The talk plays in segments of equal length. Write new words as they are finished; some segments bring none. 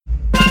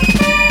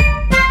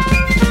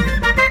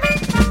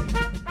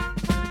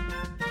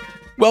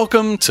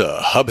Welcome to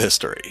Hub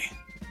History,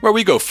 where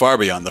we go far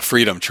beyond the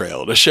Freedom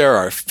Trail to share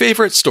our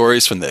favorite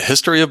stories from the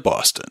history of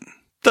Boston,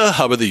 the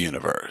hub of the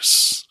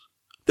universe.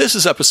 This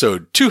is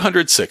episode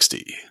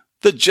 260,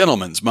 The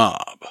Gentleman's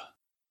Mob.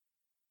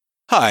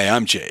 Hi,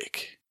 I'm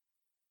Jake.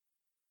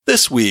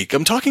 This week,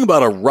 I'm talking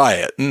about a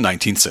riot in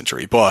 19th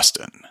century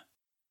Boston.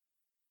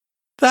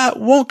 That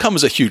won't come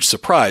as a huge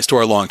surprise to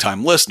our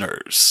longtime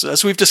listeners,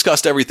 as we've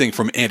discussed everything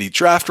from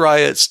anti-draft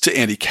riots to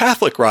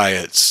anti-Catholic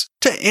riots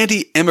to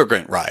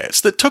anti-immigrant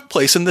riots that took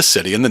place in the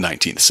city in the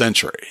 19th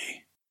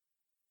century.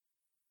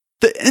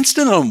 The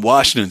incident on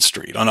Washington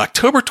Street on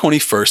October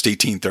 21st,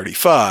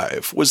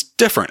 1835 was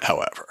different,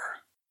 however.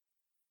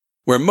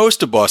 Where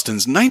most of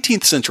Boston's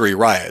 19th century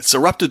riots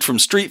erupted from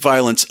street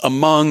violence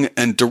among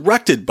and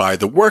directed by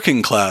the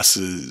working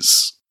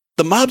classes,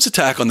 the mob's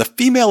attack on the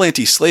Female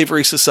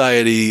Anti-Slavery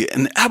Society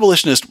and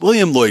abolitionist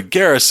William Lloyd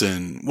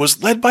Garrison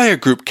was led by a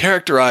group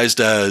characterized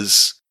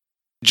as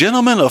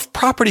gentlemen of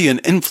property and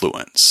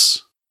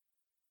influence.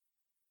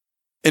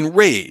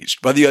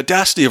 Enraged by the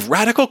audacity of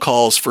radical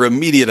calls for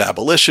immediate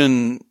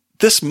abolition,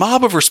 this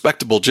mob of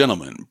respectable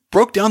gentlemen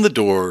broke down the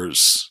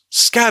doors,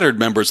 scattered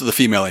members of the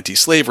Female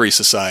Anti-Slavery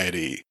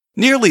Society,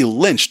 nearly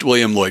lynched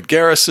William Lloyd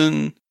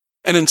Garrison,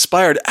 and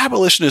inspired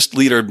abolitionist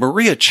leader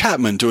Maria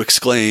Chapman to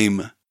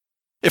exclaim,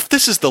 "If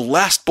this is the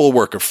last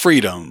bulwark of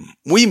freedom,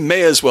 we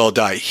may as well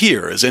die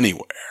here as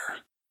anywhere."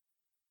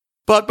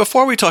 But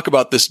before we talk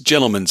about this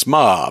gentleman's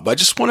mob, I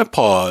just want to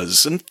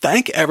pause and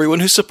thank everyone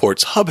who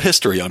supports Hub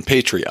History on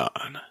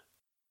Patreon.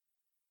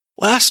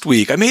 Last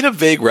week, I made a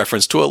vague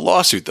reference to a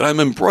lawsuit that I'm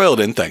embroiled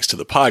in thanks to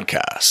the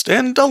podcast,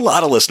 and a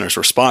lot of listeners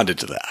responded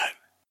to that.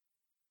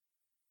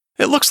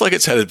 It looks like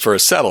it's headed for a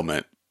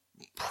settlement,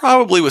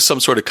 probably with some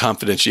sort of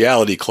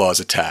confidentiality clause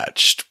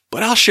attached,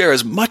 but I'll share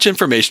as much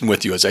information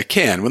with you as I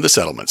can when the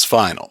settlement's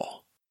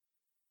final.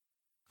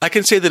 I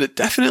can say that it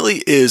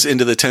definitely is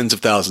into the tens of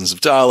thousands of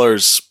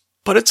dollars,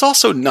 but it's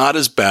also not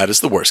as bad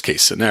as the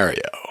worst-case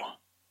scenario.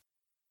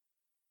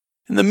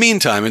 In the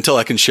meantime, until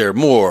I can share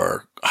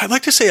more, I'd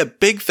like to say a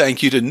big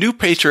thank you to new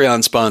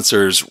Patreon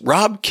sponsors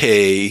Rob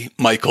K.,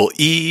 Michael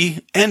E.,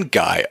 and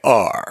Guy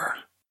R.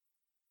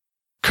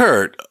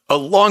 Kurt, a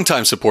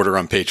longtime supporter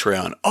on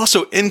Patreon,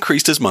 also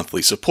increased his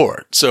monthly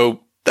support,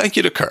 so thank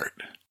you to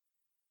Kurt.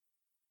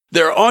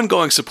 Their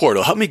ongoing support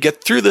will help me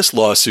get through this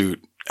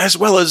lawsuit, as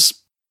well as,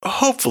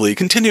 hopefully,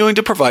 continuing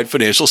to provide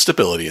financial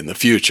stability in the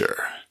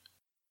future.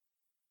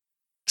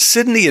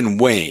 Sydney and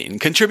Wayne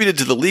contributed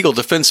to the legal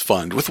defense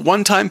fund with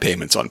one-time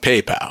payments on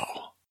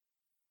PayPal.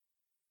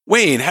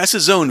 Wayne has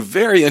his own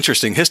very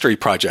interesting history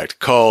project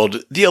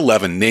called the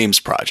 11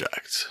 Names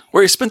Project,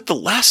 where he spent the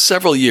last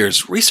several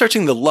years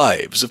researching the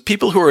lives of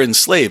people who were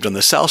enslaved on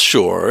the South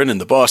Shore and in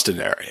the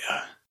Boston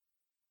area.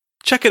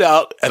 Check it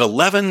out at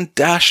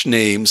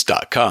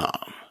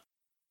 11-names.com.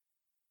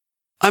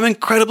 I'm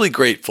incredibly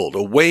grateful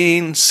to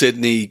Wayne,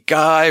 Sydney,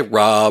 Guy,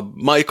 Rob,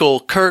 Michael,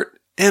 Kurt,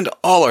 and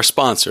all our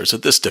sponsors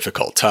at this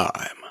difficult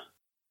time.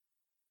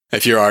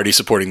 If you're already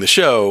supporting the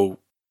show,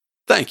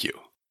 thank you.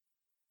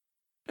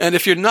 And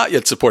if you're not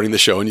yet supporting the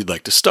show and you'd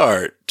like to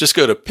start, just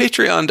go to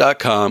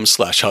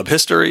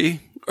patreon.com/hubhistory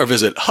or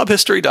visit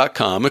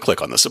hubhistory.com and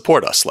click on the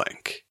Support Us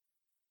link.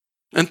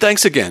 And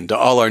thanks again to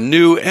all our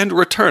new and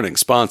returning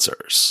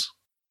sponsors.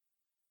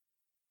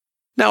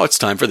 Now it's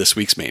time for this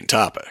week's main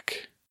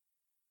topic.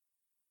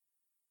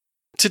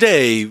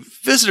 Today,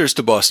 visitors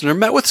to Boston are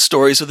met with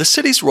stories of the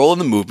city's role in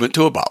the movement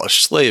to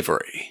abolish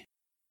slavery.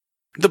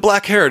 The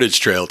Black Heritage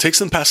Trail takes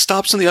them past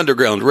stops on the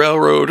Underground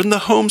Railroad and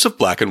the homes of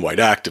black and white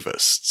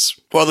activists,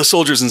 while the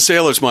Soldiers and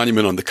Sailors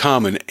Monument on the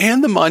Common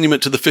and the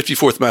monument to the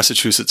 54th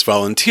Massachusetts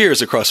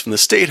Volunteers across from the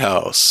State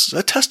House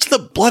attest to the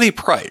bloody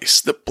price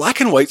that black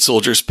and white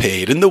soldiers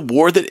paid in the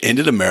war that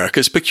ended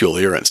America's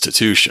peculiar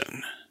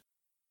institution.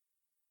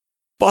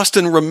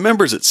 Boston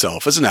remembers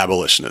itself as an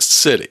abolitionist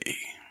city.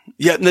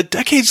 Yet in the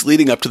decades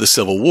leading up to the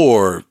Civil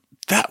War,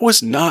 that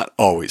was not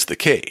always the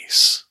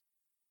case.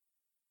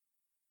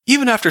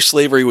 Even after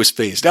slavery was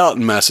phased out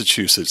in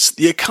Massachusetts,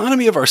 the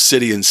economy of our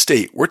city and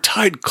state were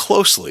tied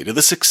closely to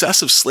the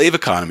success of slave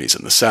economies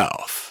in the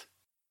South.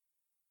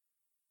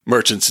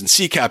 Merchants and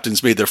sea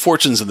captains made their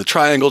fortunes in the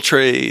triangle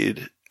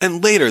trade,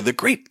 and later the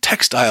great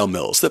textile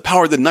mills that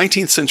powered the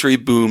 19th century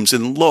booms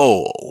in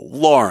Lowell,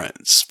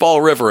 Lawrence, Fall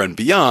River, and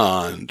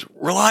beyond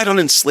relied on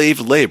enslaved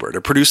labor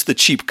to produce the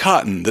cheap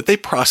cotton that they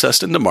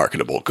processed into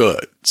marketable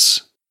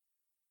goods.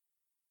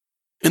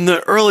 In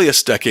the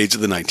earliest decades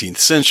of the 19th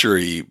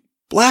century,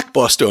 black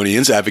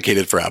Bostonians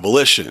advocated for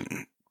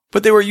abolition,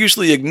 but they were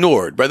usually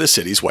ignored by the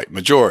city's white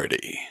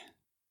majority.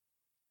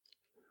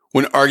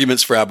 When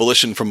arguments for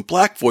abolition from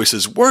black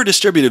voices were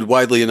distributed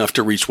widely enough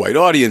to reach white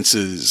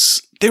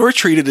audiences, they were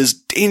treated as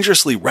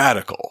dangerously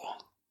radical,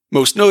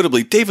 most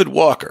notably David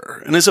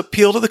Walker and his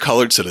appeal to the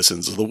colored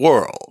citizens of the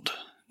world,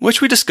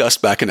 which we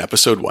discussed back in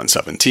episode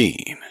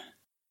 117.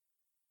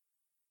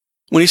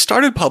 When he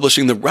started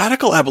publishing the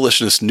radical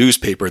abolitionist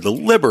newspaper The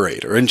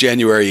Liberator in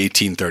January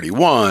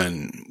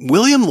 1831,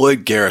 William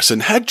Lloyd Garrison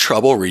had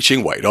trouble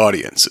reaching white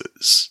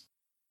audiences.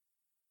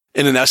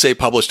 In an essay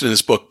published in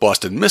his book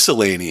Boston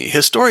Miscellany,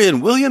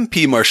 historian William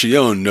P.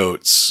 Marchione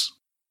notes,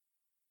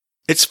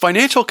 "Its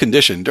financial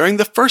condition during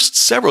the first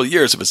several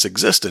years of its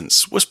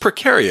existence was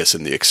precarious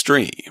in the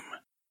extreme.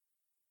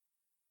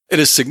 It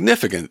is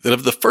significant that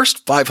of the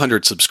first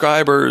 500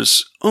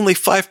 subscribers, only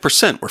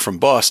 5% were from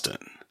Boston,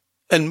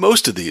 and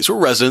most of these were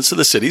residents of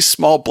the city's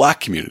small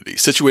black community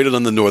situated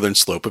on the northern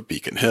slope of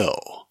Beacon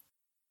Hill.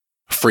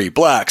 Free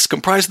blacks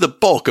comprised the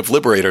bulk of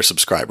Liberator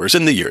subscribers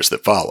in the years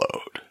that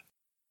followed."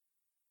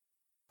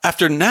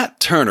 After Nat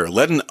Turner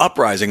led an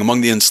uprising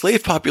among the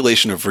enslaved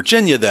population of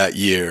Virginia that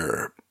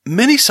year,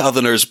 many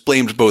Southerners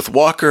blamed both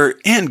Walker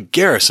and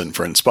Garrison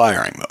for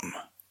inspiring them.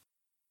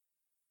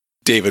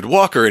 David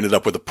Walker ended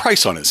up with a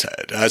price on his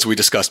head, as we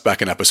discussed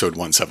back in episode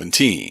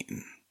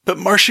 117, but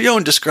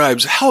Marchione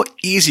describes how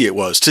easy it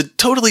was to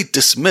totally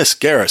dismiss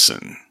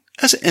Garrison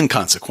as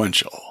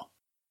inconsequential.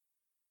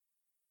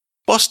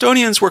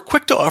 Bostonians were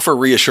quick to offer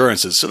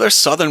reassurances to their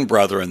Southern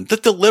brethren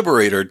that the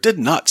Liberator did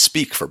not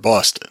speak for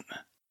Boston.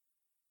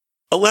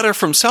 A letter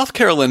from South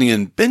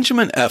Carolinian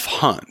Benjamin F.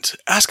 Hunt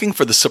asking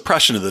for the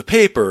suppression of the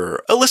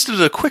paper elicited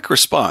a quick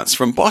response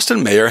from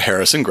Boston Mayor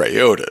Harrison Gray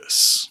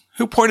Otis,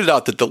 who pointed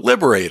out that the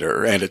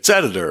Liberator and its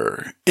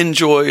editor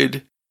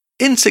enjoyed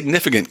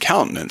insignificant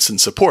countenance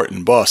and support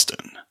in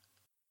Boston.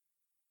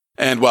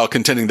 And while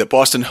contending that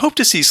Boston hoped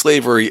to see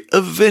slavery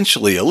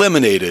eventually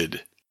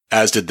eliminated,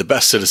 as did the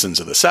best citizens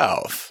of the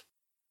South,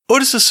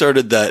 Otis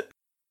asserted that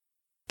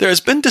there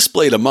has been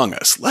displayed among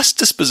us less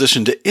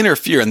disposition to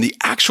interfere in the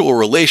actual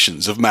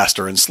relations of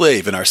master and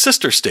slave in our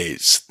sister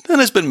states than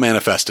has been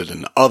manifested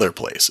in other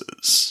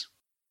places.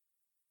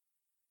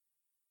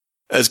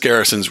 As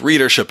Garrison's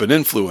readership and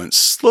influence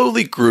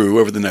slowly grew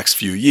over the next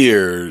few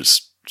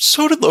years,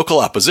 so did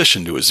local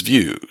opposition to his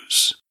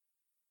views.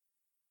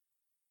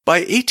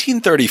 By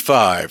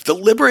 1835, the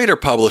Liberator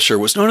publisher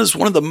was known as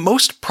one of the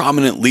most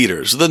prominent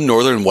leaders of the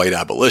Northern white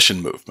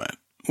abolition movement,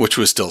 which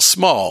was still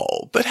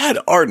small, but had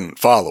ardent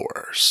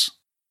followers.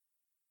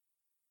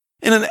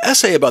 In an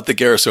essay about the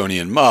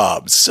Garrisonian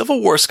mob, Civil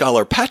War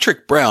scholar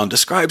Patrick Brown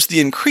describes the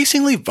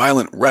increasingly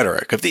violent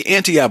rhetoric of the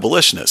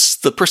anti-abolitionists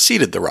that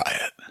preceded the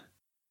riot.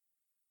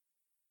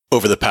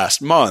 Over the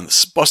past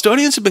months,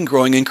 Bostonians have been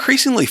growing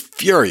increasingly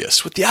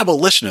furious with the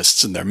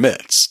abolitionists in their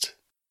midst.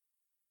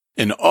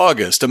 In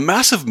August, a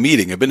massive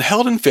meeting had been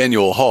held in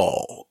Faneuil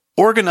Hall,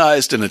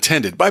 organized and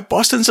attended by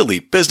Boston's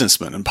elite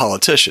businessmen and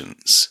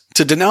politicians,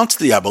 to denounce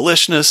the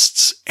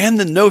abolitionists and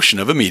the notion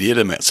of immediate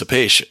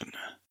emancipation.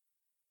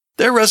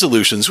 Their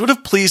resolutions would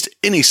have pleased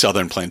any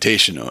Southern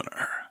plantation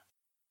owner.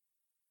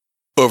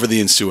 Over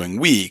the ensuing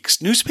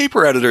weeks,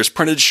 newspaper editors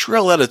printed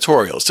shrill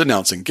editorials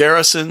denouncing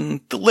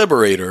Garrison, the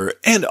Liberator,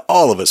 and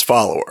all of his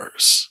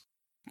followers.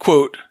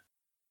 Quote,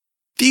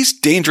 "These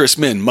dangerous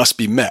men must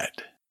be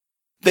met.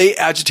 They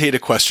agitate a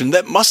question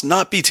that must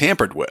not be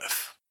tampered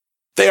with.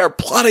 They are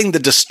plotting the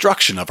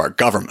destruction of our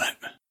government."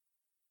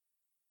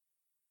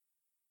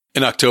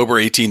 In October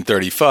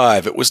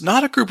 1835, it was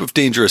not a group of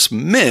dangerous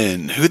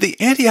men who the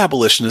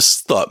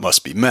anti-abolitionists thought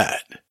must be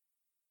met.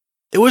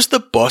 It was the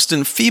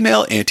Boston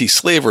Female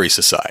Anti-Slavery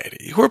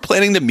Society who were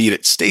planning to meet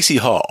at Stacy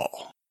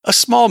Hall, a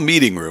small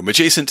meeting room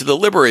adjacent to the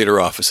Liberator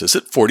offices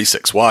at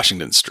 46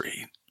 Washington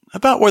Street,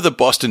 about where the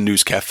Boston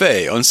News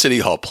Cafe on City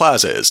Hall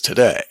Plaza is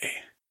today.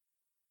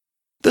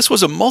 This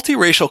was a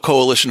multiracial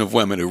coalition of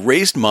women who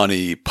raised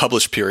money,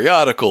 published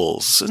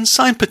periodicals, and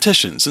signed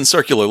petitions and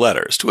circular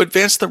letters to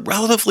advance the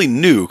relatively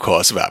new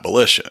cause of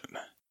abolition.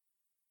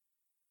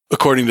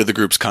 According to the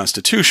group's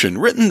constitution,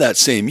 written that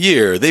same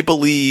year, they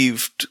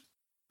believed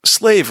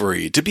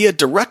slavery to be a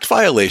direct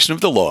violation of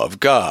the law of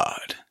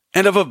God,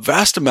 and of a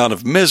vast amount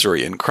of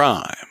misery and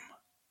crime,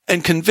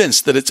 and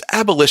convinced that its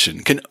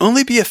abolition can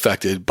only be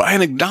effected by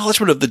an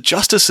acknowledgement of the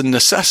justice and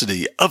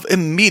necessity of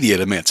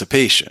immediate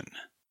emancipation.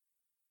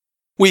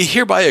 We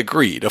hereby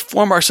agree to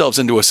form ourselves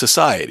into a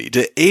society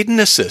to aid and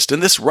assist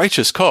in this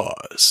righteous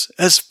cause,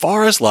 as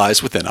far as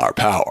lies within our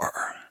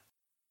power.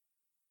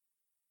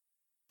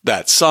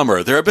 That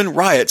summer, there had been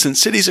riots in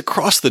cities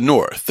across the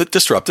North that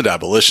disrupted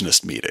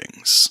abolitionist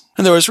meetings,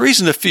 and there was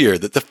reason to fear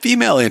that the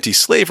Female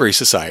Anti-Slavery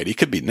Society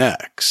could be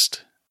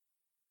next.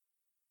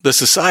 The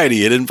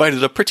society had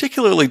invited a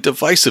particularly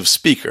divisive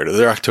speaker to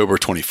their October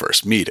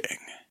 21st meeting.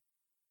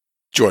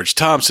 George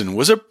Thompson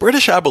was a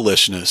British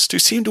abolitionist who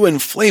seemed to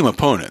inflame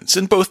opponents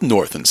in both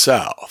North and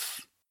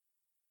South.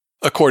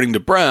 According to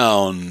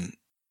Brown,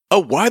 a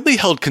widely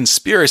held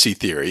conspiracy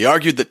theory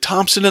argued that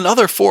Thompson and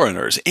other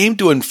foreigners aimed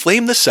to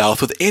inflame the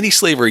South with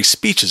anti-slavery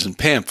speeches and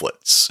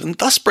pamphlets, and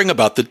thus bring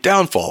about the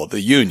downfall of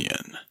the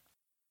Union.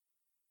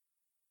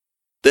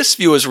 This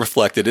view is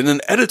reflected in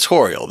an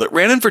editorial that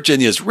ran in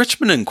Virginia's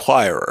Richmond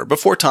Enquirer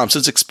before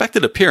Thompson's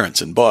expected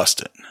appearance in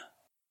Boston.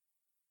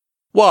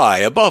 Why,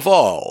 above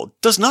all,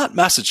 does not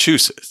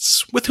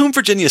Massachusetts, with whom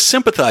Virginia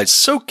sympathized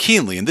so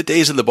keenly in the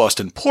days of the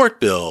Boston Port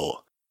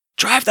Bill,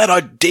 drive that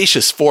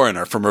audacious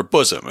foreigner from her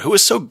bosom who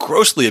is so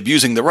grossly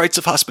abusing the rights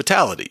of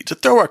hospitality to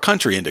throw our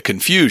country into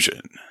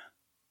confusion?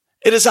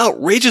 It is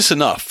outrageous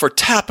enough for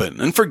Tappan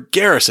and for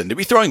Garrison to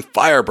be throwing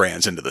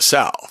firebrands into the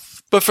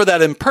South, But for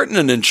that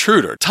impertinent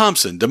intruder,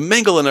 Thompson, to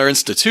mingle in our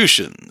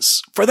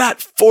institutions, for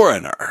that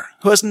foreigner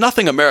who has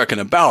nothing American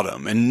about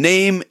him in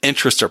name,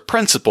 interest, or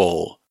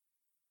principle,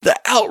 the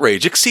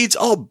outrage exceeds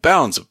all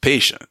bounds of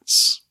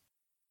patience.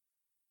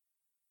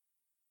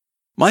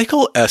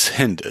 Michael S.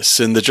 Hindus,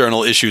 in the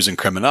journal Issues in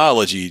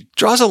Criminology,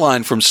 draws a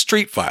line from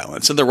street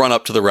violence in the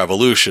run-up to the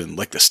Revolution,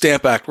 like the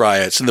Stamp Act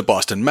riots and the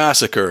Boston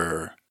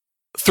Massacre,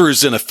 through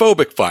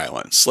xenophobic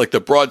violence, like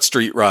the Broad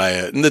Street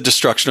riot and the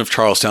destruction of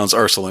Charlestown's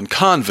Ursuline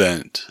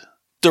Convent,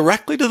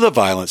 directly to the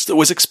violence that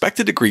was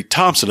expected to greet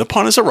Thompson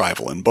upon his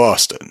arrival in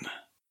Boston.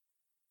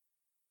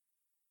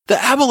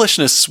 The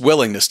abolitionists'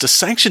 willingness to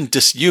sanction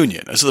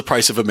disunion as the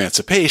price of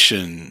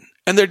emancipation,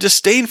 and their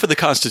disdain for the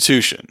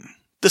Constitution,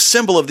 the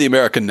symbol of the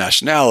American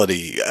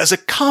nationality, as a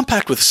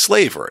compact with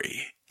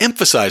slavery,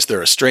 emphasized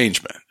their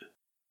estrangement.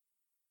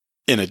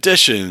 In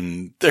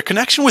addition, their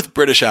connection with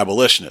British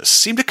abolitionists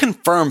seemed to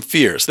confirm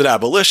fears that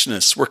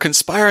abolitionists were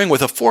conspiring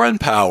with a foreign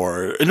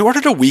power in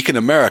order to weaken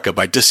America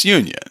by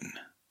disunion,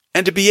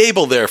 and to be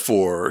able,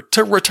 therefore,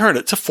 to return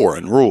it to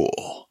foreign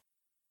rule.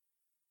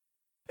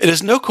 It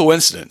is no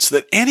coincidence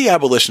that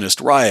anti-abolitionist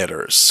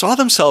rioters saw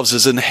themselves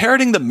as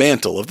inheriting the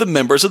mantle of the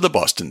members of the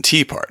Boston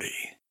Tea Party.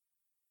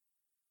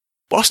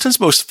 Boston's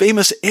most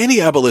famous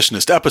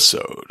anti-abolitionist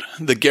episode,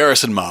 the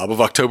Garrison Mob of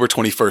October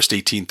 21,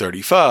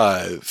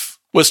 1835,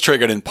 was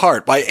triggered in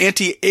part by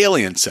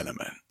anti-alien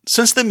sentiment,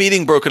 since the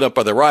meeting broken up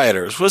by the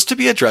rioters was to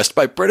be addressed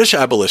by British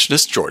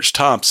abolitionist George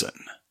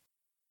Thompson.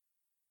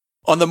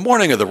 On the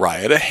morning of the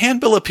riot, a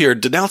handbill appeared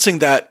denouncing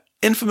that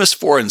infamous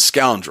foreign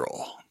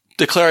scoundrel,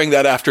 declaring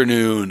that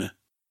afternoon,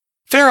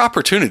 "fair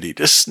opportunity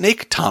to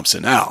snake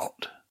Thompson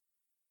out."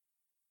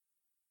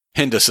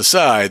 Hindus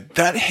aside,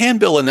 that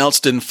handbill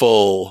announced in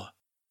full,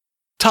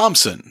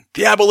 "Thompson,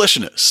 the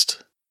abolitionist.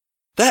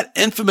 That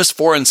infamous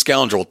foreign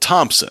scoundrel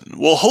Thompson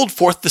will hold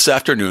forth this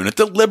afternoon at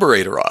the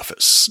Liberator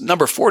Office,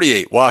 number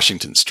 48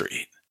 Washington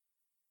Street.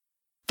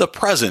 The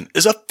present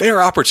is a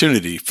fair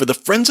opportunity for the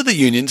Friends of the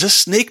Union to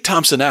snake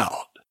Thompson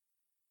out.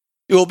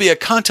 It will be a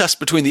contest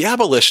between the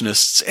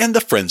abolitionists and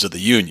the Friends of the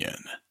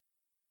Union.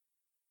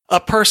 A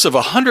purse of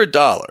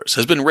 $100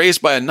 has been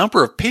raised by a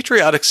number of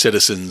patriotic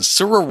citizens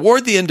to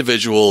reward the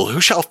individual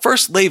who shall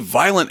first lay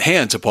violent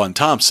hands upon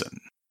Thompson,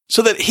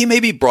 so that he may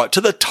be brought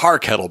to the tar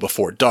kettle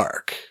before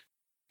dark.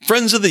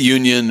 Friends of the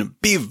Union,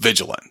 be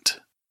vigilant.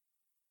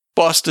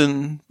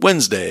 Boston,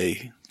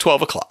 Wednesday,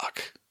 12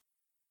 o'clock.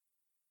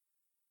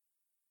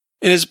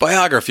 In his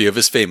biography of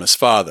his famous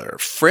father,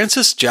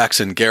 Francis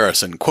Jackson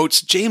Garrison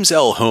quotes James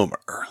L.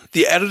 Homer,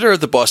 the editor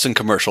of the Boston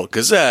Commercial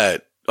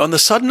Gazette, on the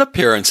sudden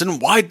appearance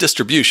and wide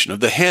distribution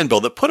of the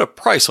handbill that put a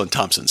price on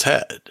Thompson's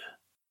head.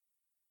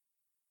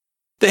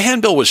 The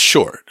handbill was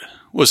short,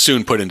 was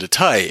soon put into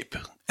type,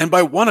 and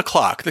by 1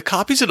 o'clock the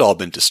copies had all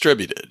been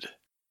distributed.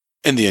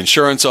 In the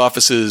insurance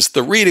offices,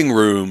 the reading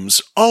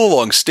rooms, all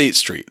along State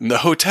Street, in the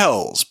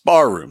hotels,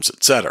 bar rooms,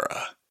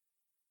 etc.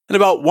 And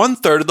about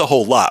 1/3 of the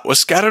whole lot was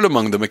scattered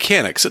among the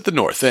mechanics at the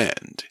North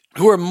End,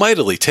 who were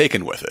mightily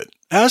taken with it,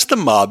 as the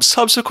mob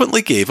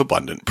subsequently gave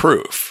abundant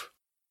proof.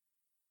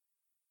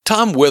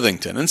 Tom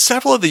Withington and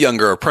several of the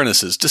younger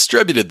apprentices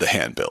distributed the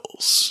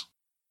handbills.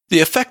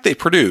 The effect they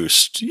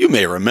produced, you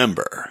may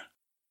remember.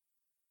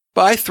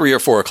 By 3 or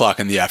 4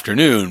 o'clock in the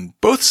afternoon,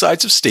 both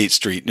sides of State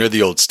Street near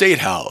the old State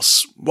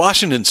House,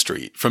 Washington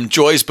Street, from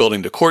Joy's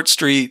Building to Court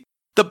Street,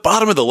 the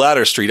bottom of the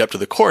latter street up to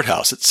the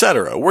courthouse,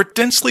 etc., were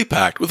densely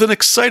packed with an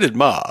excited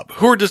mob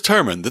who were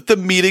determined that the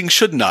meeting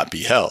should not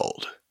be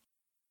held.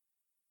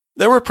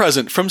 There were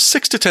present from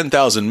 6 to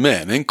 10,000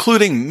 men,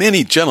 including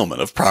many gentlemen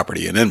of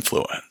property and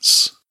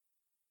influence.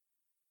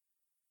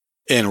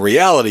 In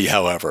reality,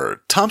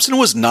 however, Thompson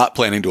was not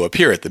planning to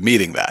appear at the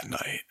meeting that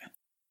night.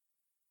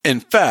 In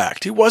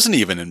fact, he wasn't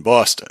even in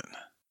Boston.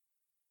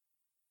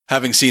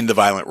 Having seen the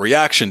violent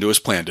reaction to his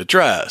planned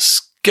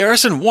address,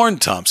 Garrison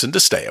warned Thompson to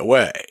stay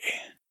away.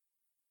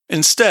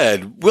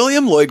 Instead,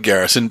 William Lloyd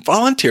Garrison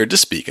volunteered to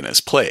speak in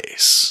his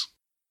place.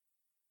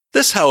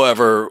 This,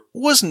 however,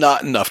 was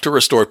not enough to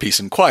restore peace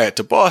and quiet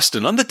to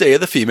Boston on the day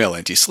of the Female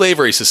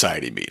Anti-Slavery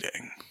Society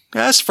meeting,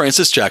 as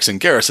Francis Jackson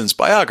Garrison's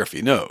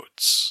biography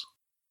notes.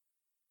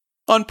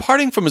 On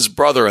parting from his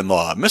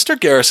brother-in-law, Mr.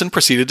 Garrison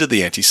proceeded to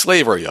the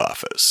anti-slavery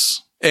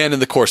office, and in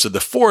the course of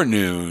the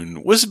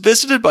forenoon was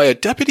visited by a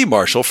deputy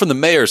marshal from the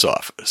mayor's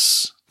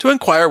office to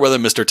inquire whether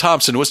Mr.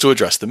 Thompson was to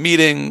address the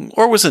meeting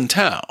or was in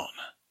town.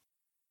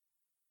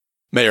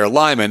 Mayor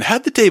Lyman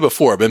had the day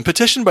before been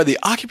petitioned by the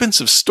occupants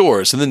of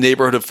stores in the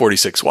neighborhood of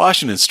 46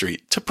 Washington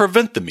Street to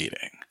prevent the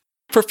meeting,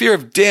 for fear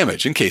of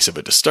damage in case of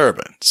a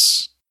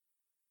disturbance.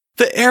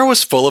 The air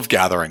was full of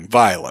gathering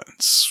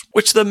violence,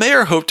 which the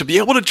mayor hoped to be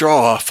able to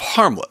draw off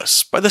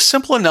harmless by the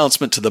simple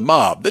announcement to the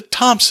mob that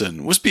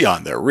Thompson was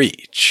beyond their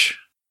reach.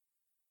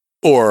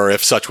 Or,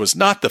 if such was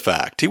not the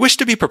fact, he wished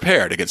to be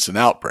prepared against an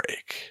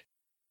outbreak.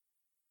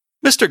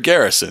 Mr.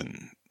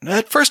 Garrison,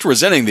 at first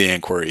resenting the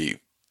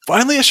inquiry,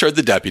 finally assured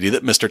the deputy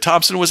that Mr.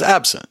 Thompson was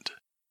absent,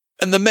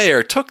 and the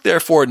mayor took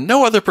therefore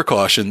no other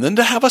precaution than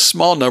to have a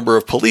small number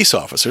of police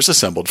officers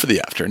assembled for the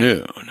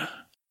afternoon.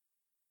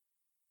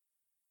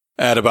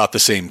 At about the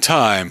same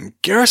time,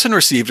 Garrison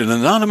received an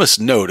anonymous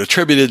note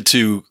attributed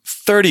to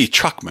 30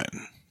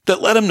 truckmen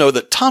that let him know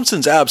that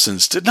Thompson's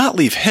absence did not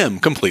leave him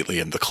completely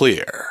in the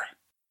clear.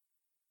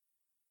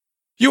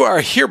 You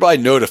are hereby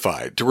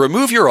notified to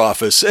remove your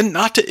office and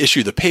not to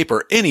issue the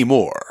paper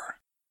anymore.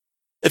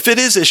 If it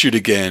is issued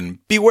again,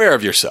 beware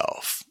of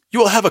yourself. You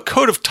will have a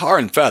coat of tar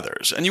and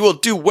feathers, and you will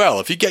do well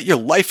if you get your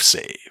life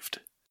saved.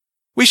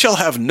 We shall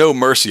have no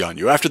mercy on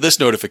you after this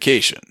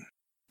notification.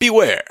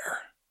 Beware.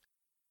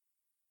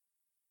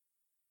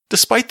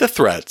 Despite the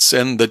threats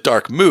and the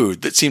dark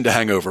mood that seemed to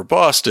hang over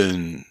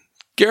Boston,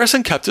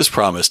 Garrison kept his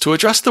promise to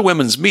address the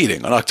women's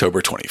meeting on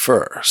October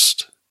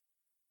 21st.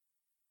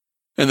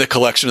 In the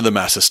collection of the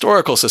Mass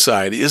Historical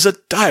Society is a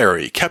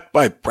diary kept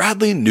by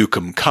Bradley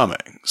Newcomb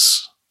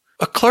Cummings,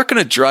 a clerk in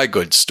a dry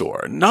goods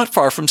store not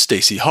far from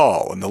Stacy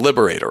Hall and the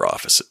Liberator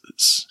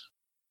offices.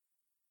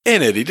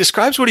 In it, he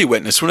describes what he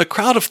witnessed when a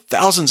crowd of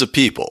thousands of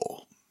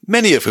people,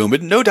 many of whom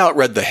had no doubt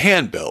read the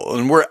handbill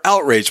and were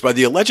outraged by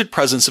the alleged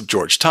presence of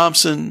George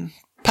Thompson,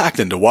 packed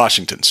into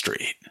Washington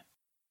Street.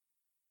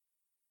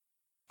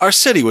 Our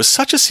city was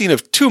such a scene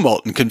of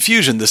tumult and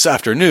confusion this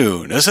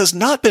afternoon as has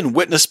not been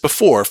witnessed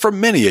before for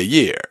many a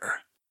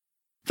year.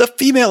 The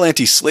Female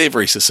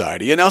Anti-Slavery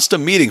Society announced a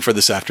meeting for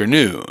this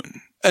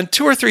afternoon, and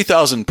 2,000 or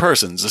 3,000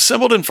 persons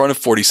assembled in front of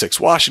 46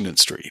 Washington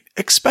Street,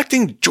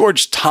 expecting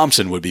George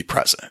Thompson would be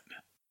present.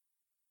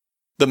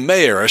 The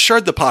mayor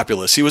assured the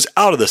populace he was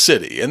out of the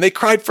city, and they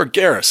cried for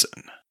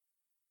Garrison.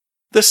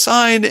 The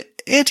sign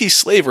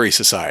Anti-Slavery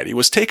Society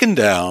was taken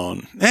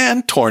down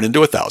and torn into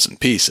 1,000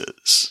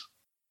 pieces.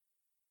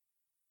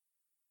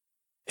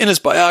 In his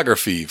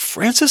biography,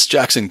 Francis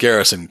Jackson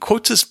Garrison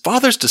quotes his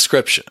father's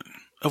description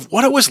of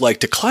what it was like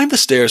to climb the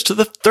stairs to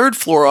the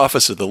third-floor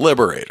office of the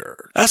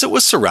Liberator, as it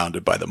was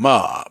surrounded by the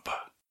mob.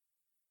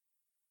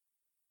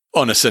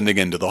 On ascending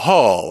into the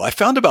hall, I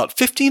found about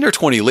 15 or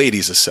 20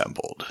 ladies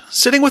assembled,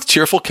 sitting with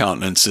cheerful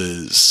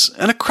countenances,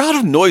 and a crowd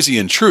of noisy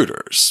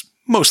intruders,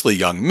 mostly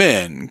young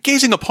men,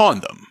 gazing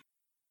upon them,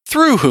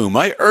 through whom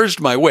I urged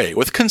my way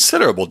with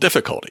considerable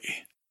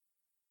difficulty.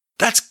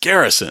 "That's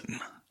Garrison!"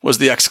 was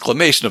the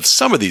exclamation of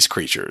some of these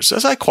creatures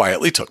as I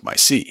quietly took my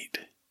seat.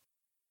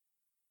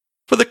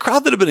 For the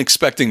crowd that had been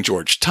expecting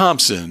George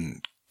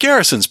Thompson,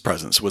 Garrison's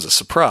presence was a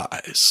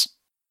surprise.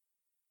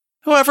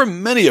 However,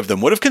 many of them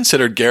would have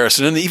considered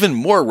Garrison an even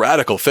more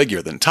radical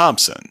figure than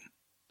Thompson.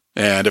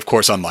 And, of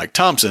course, unlike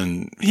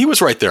Thompson, he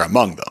was right there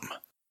among them.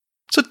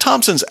 So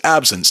Thompson's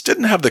absence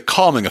didn't have the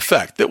calming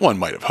effect that one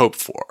might have hoped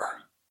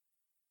for.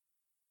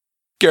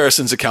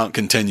 Garrison's account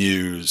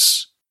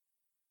continues,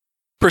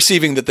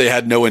 "Perceiving that they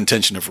had no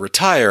intention of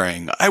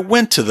retiring, I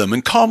went to them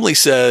and calmly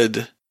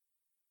said,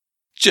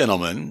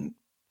 'Gentlemen,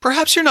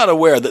 perhaps you're not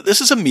aware that this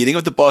is a meeting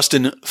of the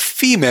Boston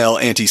Female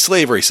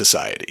Anti-Slavery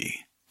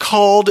Society,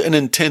 called and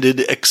intended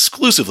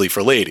exclusively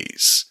for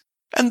ladies,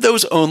 and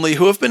those only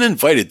who have been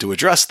invited to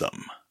address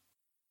them.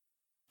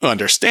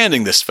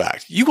 Understanding this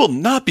fact, you will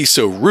not be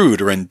so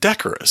rude or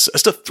indecorous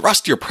as to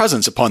thrust your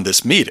presence upon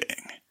this meeting.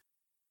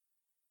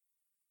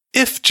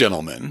 If,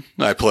 gentlemen,'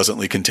 I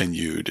pleasantly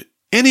continued,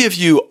 'any of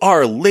you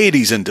are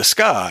ladies in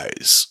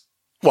disguise,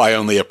 why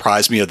only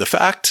apprise me of the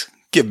fact,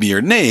 give me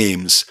your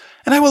names,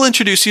 and I will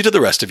introduce you to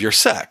the rest of your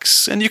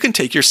sex, and you can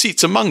take your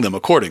seats among them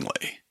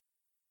accordingly.'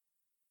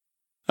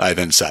 I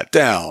then sat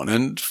down,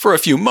 and for a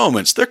few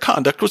moments their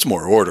conduct was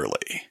more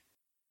orderly.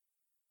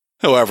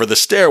 However, the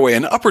stairway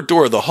and upper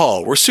door of the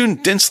hall were soon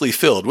densely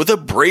filled with a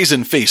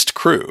brazen-faced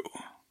crew,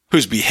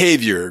 whose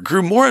behavior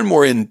grew more and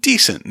more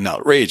indecent and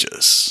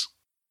outrageous.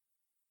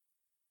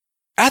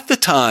 At the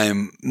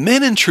time,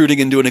 men intruding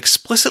into an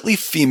explicitly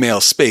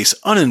female space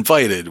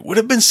uninvited would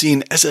have been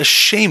seen as a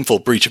shameful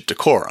breach of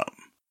decorum.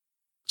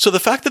 So the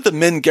fact that the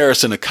men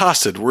Garrison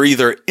accosted were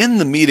either in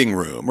the meeting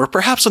room or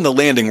perhaps on the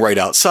landing right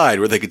outside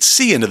where they could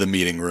see into the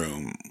meeting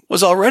room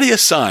was already a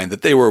sign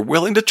that they were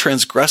willing to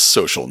transgress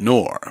social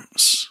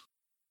norms.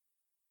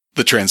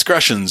 The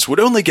transgressions would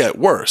only get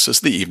worse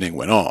as the evening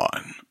went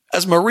on,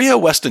 as Maria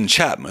Weston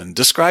Chapman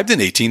described in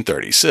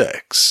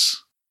 1836.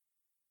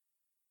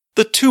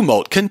 The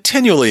tumult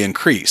continually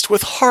increased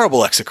with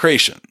horrible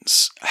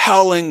execrations,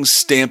 howling,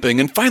 stamping,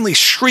 and finally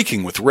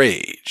shrieking with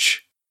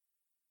rage.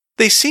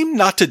 They seemed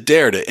not to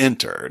dare to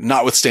enter,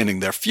 notwithstanding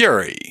their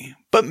fury,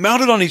 but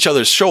mounted on each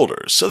other's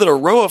shoulders so that a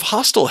row of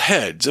hostile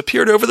heads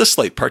appeared over the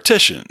slate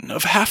partition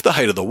of half the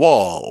height of the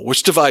wall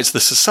which divides the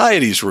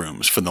society's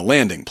rooms from the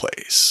landing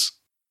place.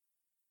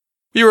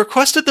 We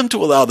requested them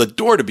to allow the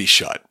door to be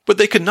shut, but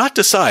they could not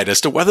decide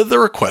as to whether the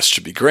request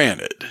should be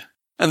granted,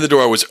 and the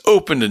door was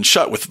opened and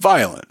shut with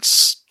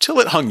violence, till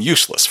it hung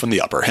useless from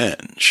the upper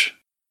hinge.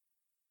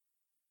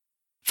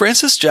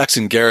 Francis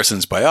Jackson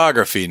Garrison's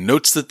biography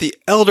notes that the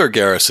elder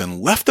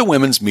Garrison left the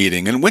women's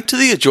meeting and went to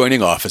the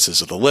adjoining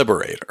offices of the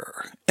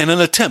Liberator, in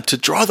an attempt to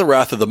draw the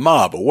wrath of the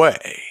mob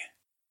away.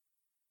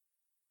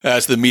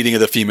 As the meeting of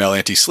the Female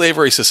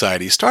Anti-Slavery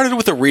Society started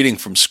with a reading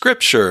from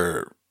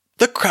Scripture,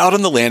 the crowd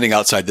on the landing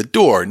outside the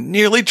door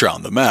nearly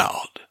drowned them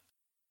out.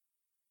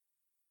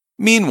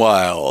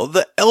 Meanwhile,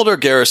 the elder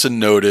Garrison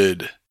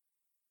noted,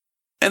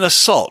 An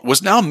assault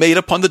was now made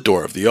upon the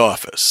door of the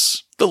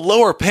office, the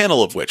lower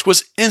panel of which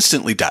was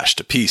instantly dashed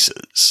to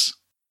pieces.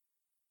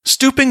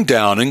 Stooping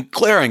down and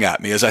glaring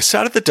at me as I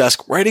sat at the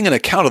desk writing an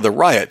account of the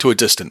riot to a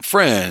distant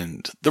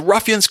friend, the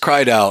ruffians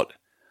cried out,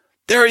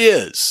 "There he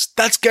is!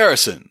 That's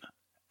Garrison!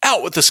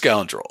 Out with the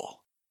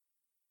scoundrel!"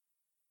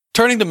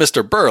 Turning to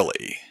Mr.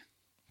 Burleigh,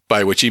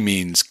 by which he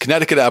means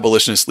Connecticut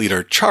abolitionist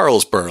leader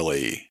Charles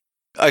Burleigh,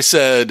 I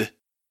said,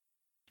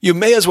 "You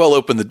may as well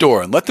open the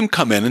door and let them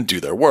come in and do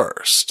their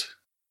worst."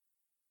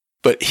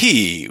 But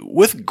he,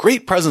 with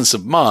great presence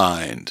of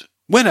mind,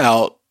 went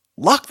out,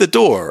 locked the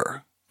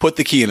door, put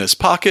the key in his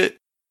pocket,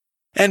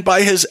 and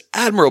by his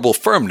admirable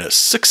firmness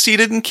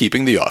succeeded in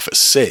keeping the office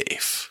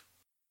safe.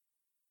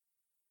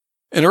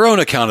 In her own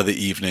account of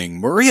the evening,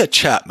 Maria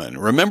Chapman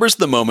remembers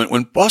the moment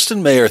when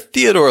Boston Mayor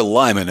Theodore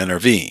Lyman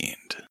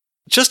intervened,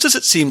 just as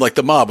it seemed like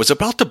the mob was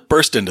about to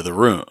burst into the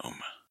room.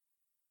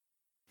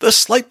 The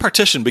slight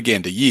partition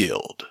began to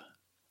yield.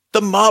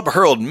 The mob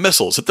hurled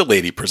missiles at the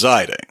lady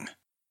presiding.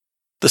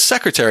 The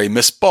secretary,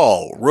 Miss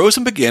Ball, rose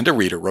and began to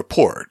read her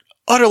report,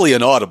 utterly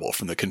inaudible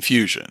from the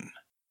confusion.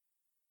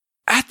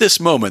 At this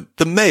moment,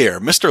 the mayor,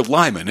 Mr.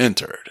 Lyman,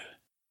 entered.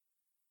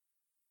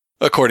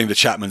 According to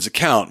Chapman's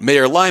account,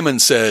 Mayor Lyman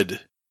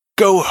said,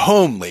 "Go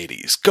home,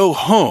 ladies, go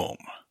home."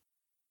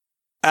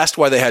 Asked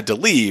why they had to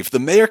leave, the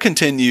mayor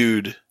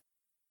continued,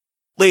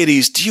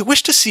 "Ladies, do you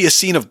wish to see a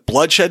scene of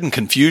bloodshed and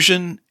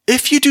confusion?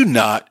 If you do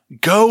not,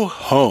 go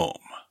home."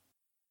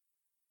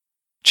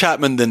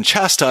 Chapman then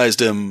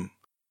chastised him,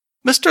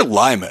 "Mr.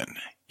 Lyman,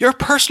 your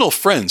personal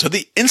friends are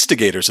the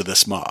instigators of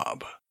this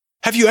mob.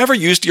 Have you ever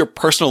used your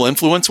personal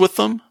influence with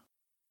them?"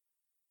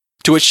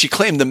 To which she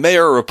claimed the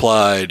mayor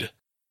replied,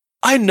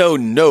 "I know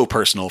no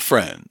personal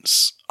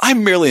friends.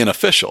 I'm merely an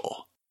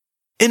official.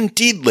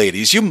 Indeed,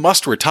 ladies, you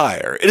must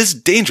retire. It is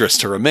dangerous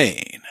to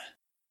remain."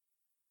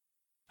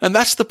 And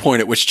that's the point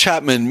at which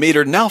Chapman made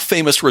her now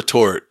famous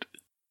retort,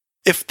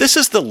 "If this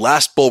is the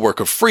last bulwark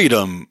of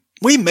freedom,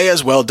 we may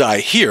as well die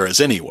here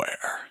as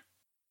anywhere."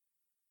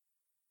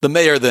 The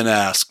mayor then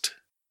asked,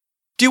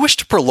 "Do you wish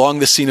to prolong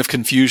this scene of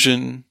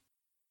confusion?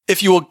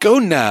 If you will go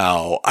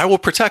now, I will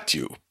protect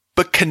you,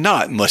 but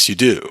cannot unless you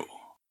do."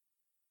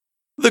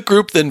 The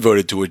group then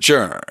voted to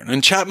adjourn,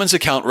 and Chapman's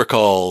account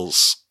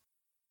recalls,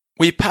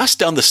 "We passed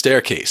down the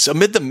staircase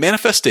amid the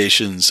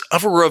manifestations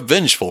of a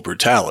revengeful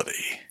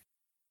brutality."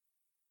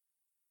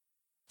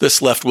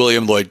 This left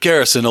William Lloyd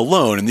Garrison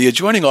alone in the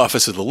adjoining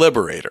office of the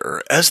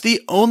Liberator as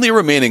the only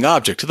remaining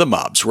object of the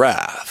mob's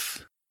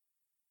wrath.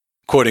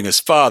 Quoting his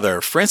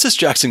father, Francis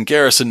Jackson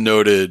Garrison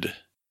noted,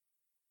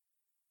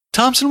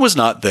 "Thompson was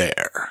not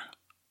there.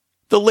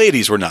 The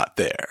ladies were not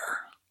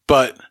there.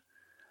 But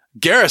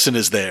 'Garrison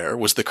is there,'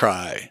 was the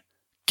cry.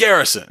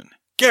 'Garrison!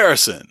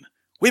 Garrison!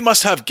 We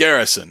must have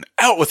Garrison!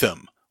 Out with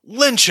him!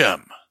 Lynch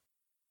him!'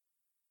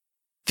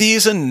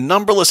 These and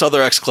numberless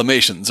other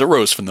exclamations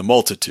arose from the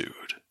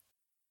multitude.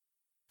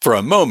 For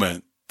a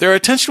moment, their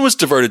attention was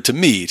diverted to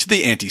me to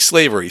the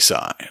anti-slavery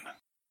sign,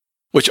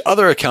 which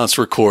other accounts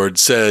record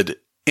said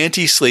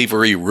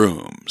anti-slavery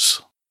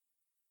rooms,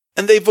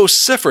 and they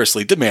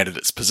vociferously demanded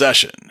its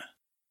possession.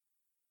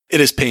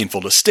 It is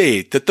painful to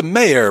state that the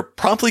mayor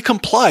promptly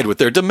complied with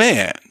their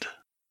demand.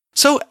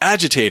 So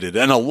agitated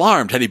and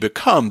alarmed had he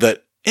become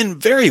that, in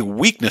very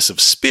weakness of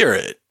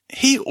spirit,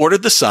 he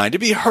ordered the sign to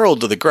be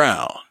hurled to the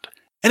ground,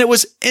 and it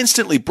was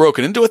instantly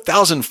broken into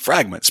 1,000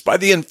 fragments by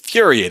the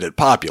infuriated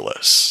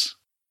populace.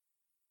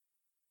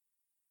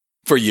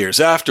 For years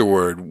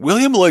afterward,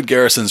 William Lloyd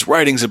Garrison's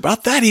writings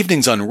about that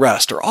evening's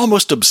unrest are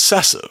almost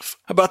obsessive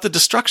about the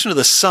destruction of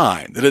the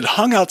sign that had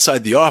hung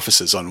outside the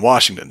offices on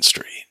Washington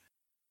Street.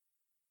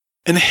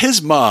 In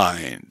his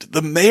mind,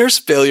 the mayor's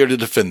failure to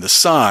defend the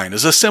sign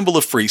as a symbol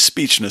of free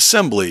speech and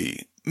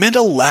assembly meant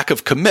a lack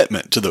of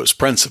commitment to those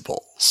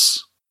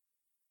principles.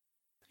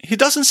 He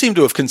doesn't seem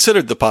to have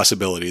considered the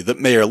possibility that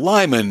Mayor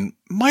Lyman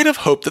might have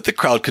hoped that the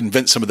crowd could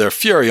vent some of their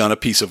fury on a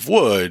piece of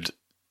wood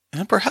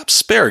and perhaps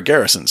spare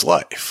Garrison's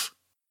life.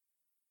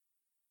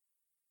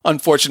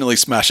 Unfortunately,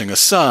 smashing a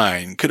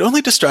sign could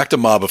only distract a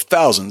mob of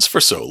thousands for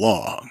so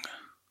long,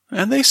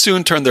 and they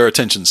soon turned their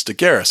attentions to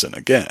Garrison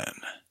again.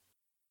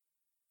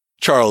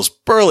 Charles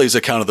Burleigh's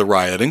account of the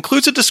riot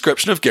includes a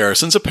description of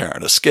Garrison's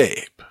apparent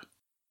escape.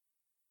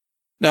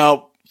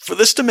 Now, for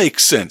this to make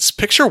sense,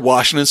 picture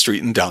Washington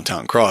Street in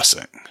downtown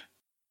Crossing.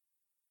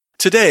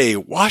 Today,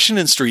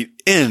 Washington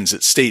Street ends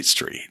at State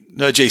Street,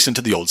 adjacent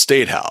to the old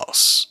State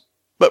House.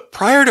 But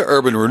prior to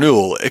urban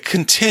renewal, it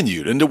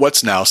continued into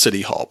what's now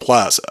City Hall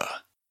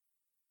Plaza.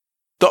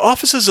 The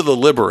offices of the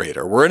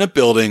Liberator were in a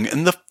building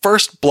in the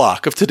first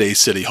block of today's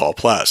City Hall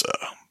Plaza,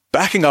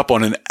 backing up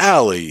on an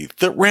alley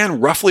that ran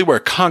roughly where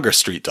Congress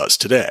Street does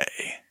today.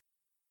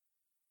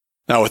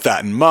 Now, with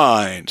that in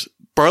mind,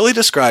 Burleigh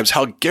describes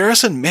how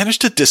Garrison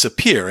managed to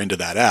disappear into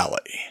that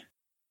alley.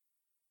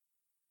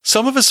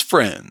 Some of his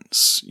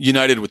friends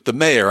united with the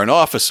mayor and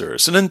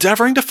officers in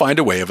endeavoring to find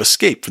a way of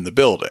escape from the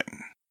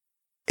building,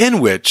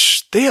 in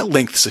which they at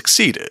length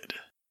succeeded.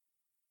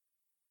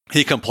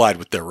 He complied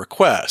with their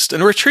request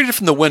and retreated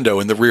from the window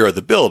in the rear of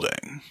the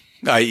building,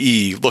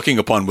 i.e. looking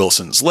upon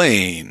Wilson's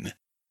Lane,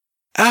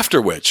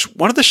 after which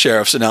one of the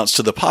sheriffs announced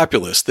to the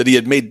populace that he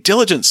had made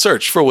diligent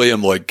search for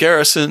William Lloyd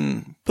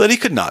Garrison, but he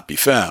could not be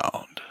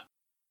found.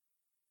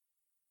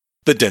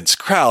 The dense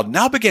crowd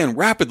now began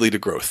rapidly to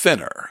grow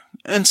thinner,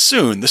 and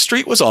soon the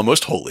street was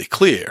almost wholly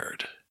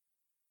cleared.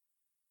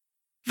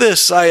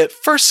 This I at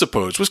first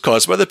supposed was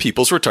caused by the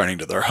people's returning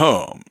to their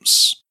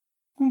homes,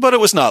 but it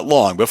was not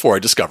long before I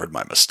discovered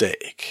my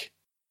mistake.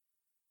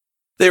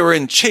 They were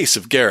in chase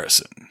of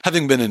Garrison,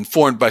 having been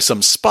informed by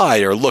some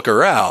spy or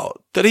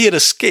looker-out that he had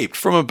escaped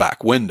from a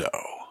back window.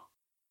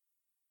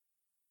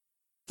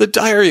 The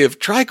diary of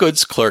dry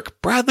goods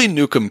clerk Bradley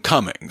Newcomb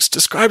Cummings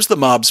describes the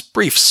mob's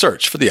brief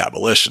search for the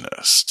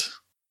abolitionist.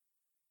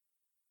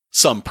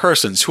 Some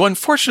persons who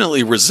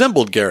unfortunately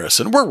resembled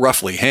Garrison were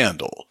roughly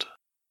handled.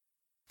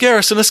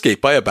 Garrison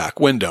escaped by a back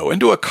window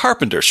into a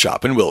carpenter's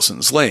shop in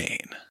Wilson's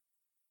Lane,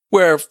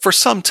 where for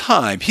some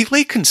time he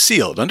lay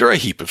concealed under a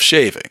heap of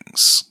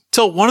shavings,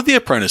 till one of the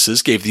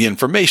apprentices gave the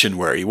information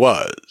where he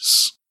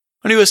was,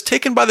 and he was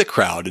taken by the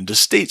crowd into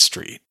State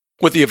Street,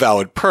 with the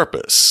avowed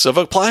purpose of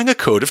applying a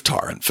coat of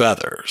tar and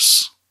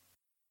feathers.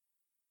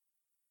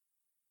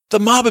 The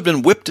mob had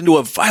been whipped into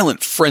a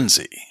violent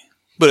frenzy,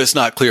 but it's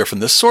not clear from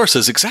the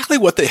sources exactly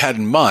what they had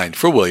in mind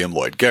for William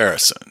Lloyd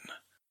Garrison.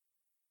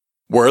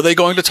 Were they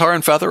going to tar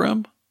and feather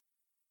him?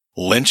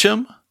 Lynch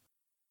him?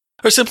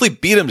 Or simply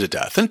beat him to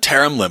death and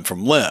tear him limb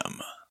from limb?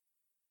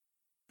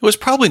 It was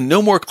probably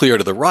no more clear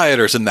to the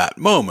rioters in that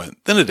moment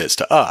than it is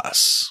to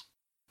us.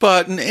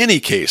 But in any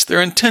case,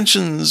 their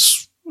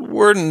intentions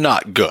were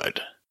not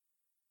good.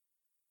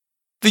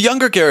 The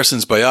younger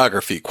Garrison's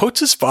biography quotes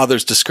his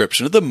father's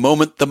description of the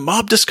moment the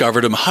mob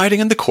discovered him hiding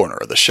in the corner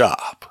of the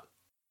shop.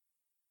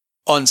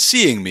 On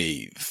seeing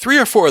me, 3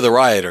 or 4 of the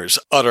rioters,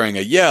 uttering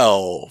a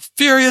yell,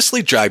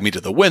 furiously dragged me to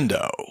the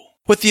window,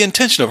 with the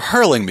intention of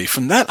hurling me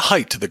from that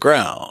height to the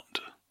ground.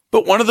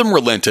 But one of them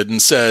relented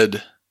and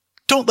said,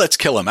 "Don't let's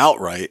kill him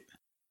outright."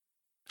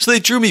 So they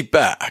drew me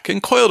back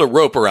and coiled a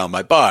rope around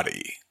my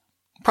body,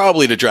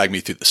 probably to drag me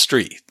through the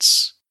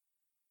streets.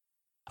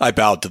 I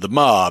bowed to the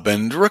mob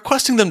and,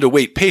 requesting them to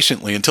wait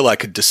patiently until I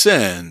could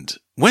descend,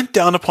 went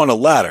down upon a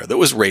ladder that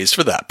was raised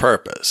for that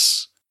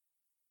purpose.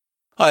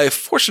 I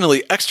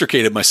fortunately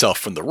extricated myself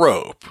from the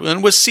rope,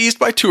 and was seized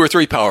by 2 or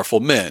 3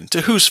 powerful men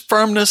to whose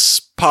firmness,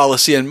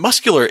 policy, and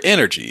muscular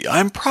energy I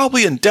am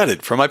probably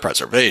indebted for my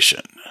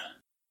preservation.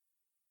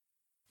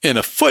 In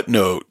a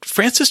footnote,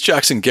 Francis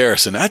Jackson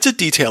Garrison adds a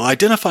detail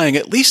identifying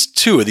at least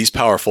 2 of these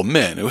powerful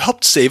men who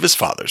helped save his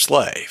father's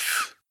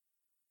life.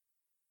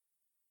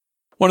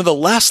 One of the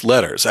last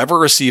letters ever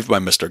received by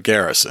Mr.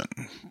 Garrison,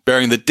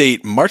 bearing the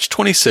date March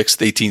 26,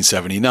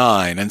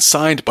 1879, and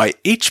signed by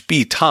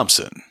H.B.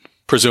 Thompson,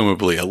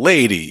 presumably a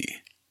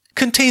lady,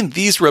 contained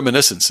these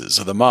reminiscences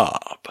of the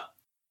mob.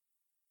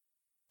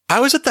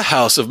 I was at the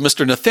house of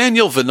Mr.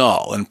 Nathaniel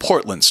Vinall in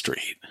Portland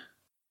Street.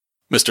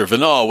 Mr.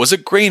 Vinall was a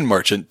grain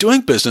merchant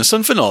doing business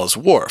on Vinall's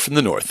Wharf in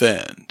the North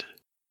End.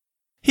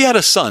 He had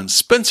a son,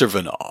 Spencer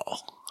Vinall,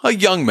 a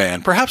young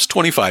man, perhaps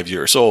 25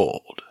 years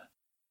old.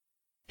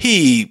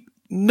 He,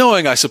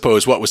 knowing, I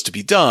suppose, what was to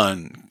be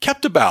done,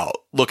 kept about,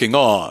 looking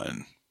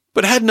on,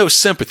 but had no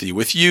sympathy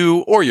with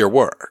you or your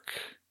work.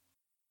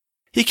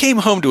 He came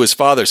home to his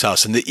father's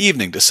house in the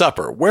evening to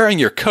supper, wearing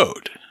your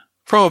coat,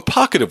 from a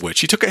pocket of which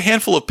he took a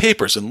handful of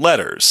papers and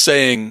letters,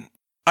 saying,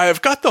 "I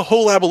have got the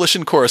whole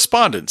abolition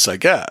correspondence, I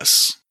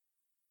guess,"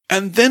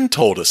 and then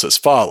told us as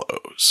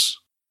follows.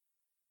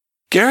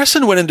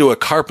 Garrison went into a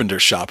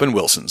carpenter's shop in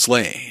Wilson's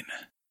Lane.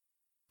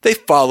 They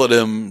followed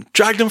him,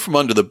 dragged him from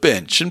under the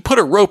bench, and put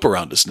a rope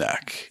around his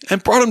neck,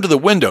 and brought him to the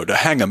window to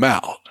hang him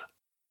out.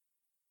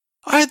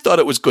 I had thought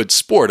it was good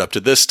sport up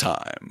to this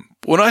time,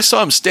 but when I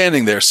saw him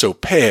standing there so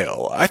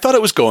pale, I thought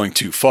it was going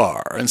too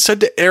far, and said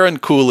to Aaron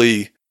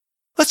coolly,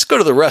 "Let's go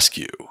to the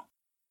rescue."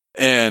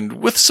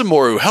 And, with some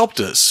more who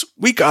helped us,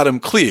 we got him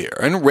clear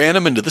and ran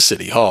him into the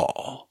City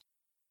Hall.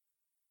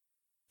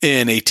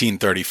 In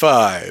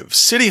 1835,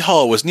 City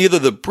Hall was neither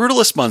the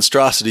brutalist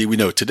monstrosity we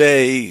know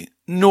today,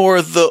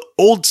 nor the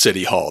old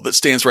City Hall that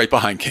stands right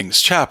behind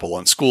King's Chapel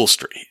on School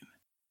Street.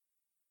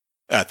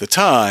 At the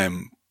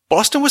time,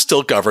 Boston was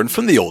still governed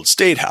from the old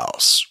State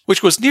House,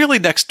 which was nearly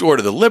next door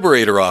to the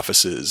Liberator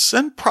offices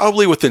and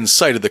probably within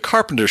sight of the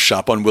carpenter's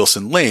shop on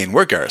Wilson Lane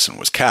where Garrison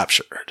was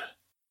captured.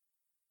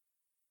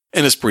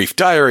 In his brief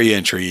diary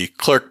entry,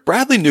 Clerk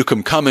Bradley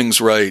Newcomb Cummings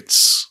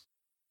writes,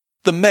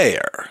 "The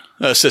mayor,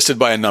 assisted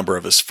by a number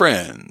of his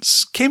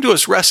friends, came to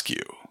his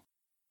rescue,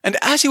 and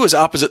as he was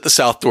opposite the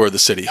south door of the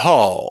City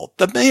Hall,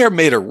 the mayor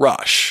made a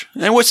rush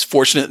and was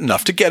fortunate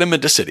enough to get him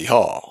into City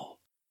Hall.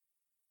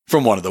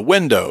 From one of the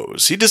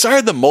windows, he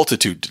desired the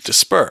multitude to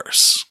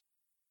disperse,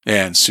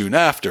 and soon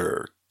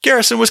after,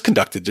 Garrison was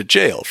conducted to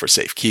jail for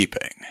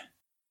safekeeping."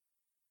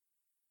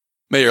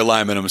 Mayor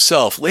Lyman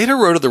himself later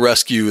wrote of the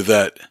rescue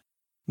that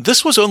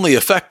this was only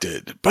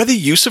effected by the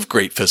use of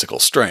great physical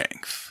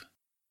strength.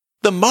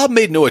 The mob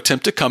made no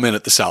attempt to come in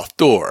at the south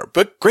door,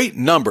 but great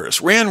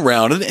numbers ran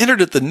round and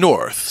entered at the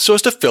north so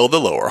as to fill the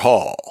lower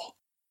hall.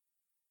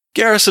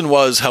 Garrison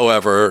was,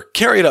 however,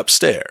 carried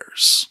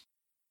upstairs,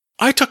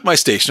 I took my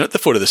station at the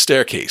foot of the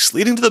staircase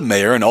leading to the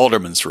mayor and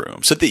alderman's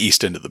rooms at the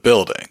east end of the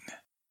building.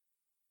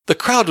 The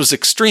crowd was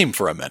extreme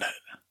for a minute.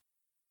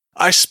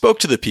 I spoke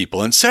to the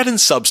people and said in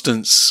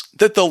substance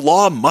that the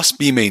law must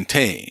be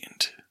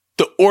maintained,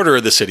 the order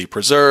of the city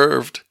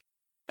preserved,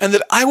 and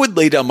that I would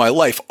lay down my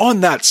life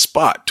on that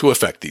spot to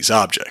effect these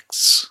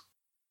objects.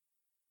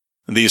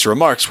 These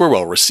remarks were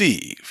well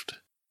received.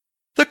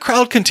 The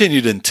crowd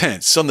continued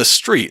intense on the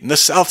street in the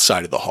south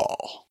side of the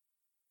hall.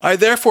 I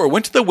therefore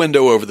went to the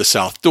window over the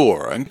south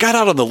door and got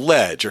out on the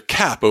ledge or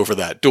cap over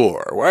that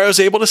door, where I was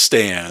able to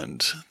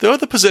stand, though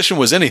the position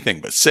was anything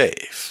but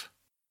safe.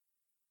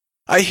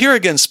 I here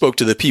again spoke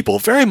to the people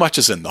very much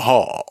as in the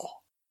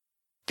hall.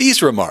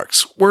 These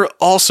remarks were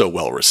also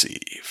well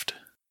received.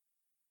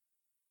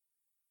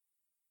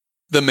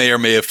 The mayor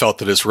may have felt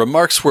that his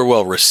remarks were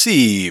well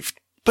received,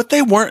 but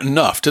they weren't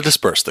enough to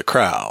disperse the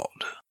crowd,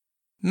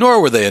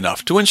 nor were they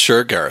enough to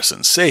ensure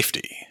Garrison's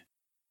safety.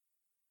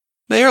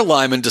 Mayor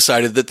Lyman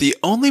decided that the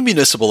only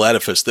municipal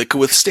edifice that could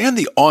withstand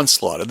the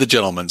onslaught of the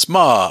gentleman's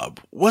mob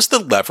was the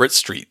Leverett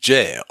Street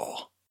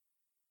Jail.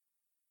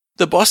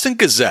 The Boston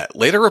Gazette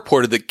later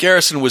reported that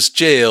Garrison was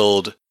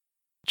jailed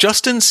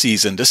just in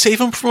season to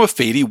save him from a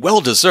fate he well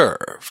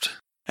deserved,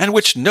 and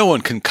which no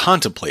one can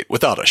contemplate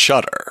without a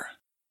shudder.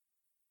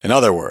 In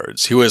other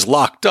words, he was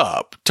locked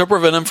up to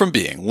prevent him from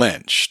being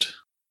lynched,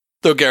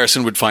 though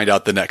Garrison would find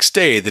out the next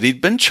day that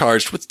he'd been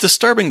charged with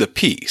disturbing the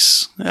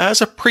peace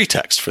as a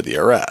pretext for the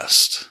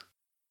arrest.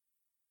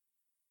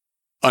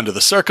 Under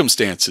the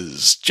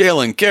circumstances,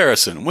 jailing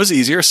Garrison was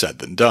easier said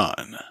than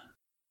done.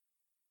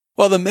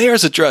 While the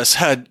mayor's address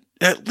had,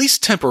 at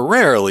least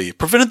temporarily,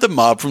 prevented the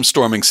mob from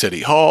storming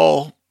City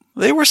Hall,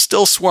 they were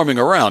still swarming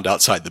around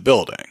outside the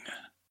building.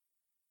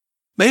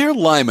 Mayor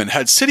Lyman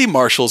had city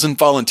marshals and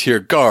volunteer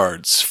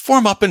guards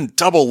form up in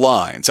double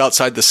lines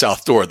outside the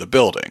south door of the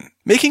building,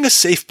 making a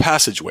safe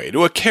passageway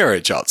to a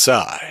carriage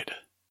outside.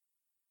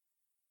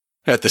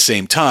 At the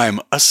same time,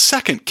 a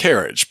second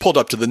carriage pulled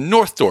up to the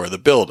north door of the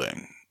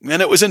building,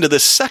 and it was into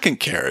this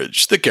second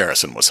carriage that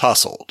Garrison was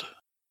hustled.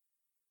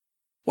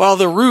 While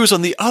the ruse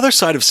on the other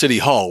side of City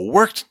Hall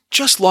worked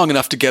just long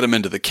enough to get him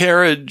into the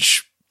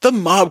carriage, the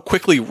mob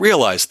quickly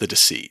realized the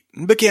deceit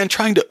and began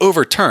trying to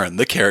overturn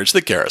the carriage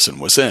that Garrison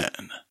was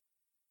in.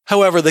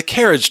 However, the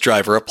carriage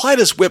driver applied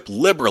his whip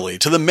liberally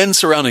to the men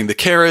surrounding the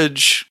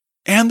carriage,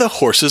 and the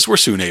horses were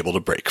soon able to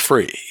break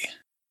free.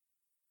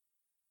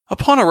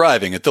 Upon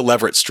arriving at the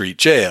Leverett Street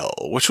Jail,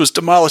 which was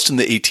demolished in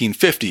the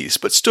 1850s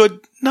but stood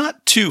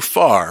not too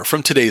far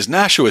from today's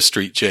Nashua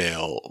Street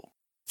Jail,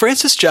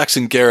 Francis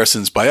Jackson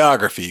Garrison's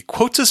biography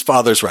quotes his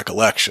father's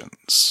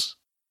recollections.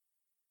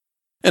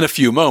 In a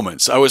few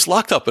moments, I was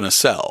locked up in a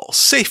cell,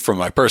 safe from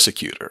my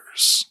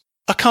persecutors,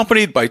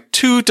 accompanied by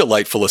 2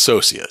 delightful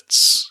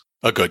associates,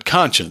 a good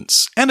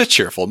conscience, and a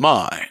cheerful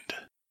mind.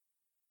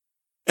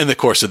 In the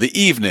course of the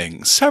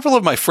evening, several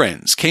of my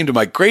friends came to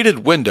my grated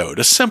window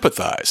to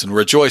sympathize and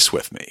rejoice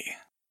with me,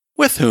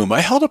 with whom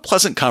I held a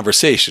pleasant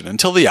conversation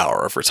until the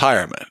hour of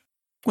retirement,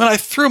 when I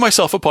threw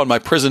myself upon my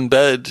prison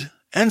bed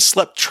and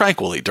slept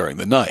tranquilly during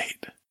the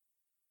night.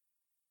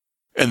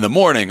 In the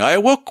morning, I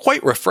awoke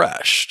quite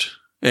refreshed,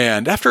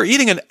 and after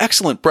eating an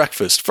excellent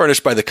breakfast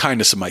furnished by the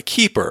kindness of my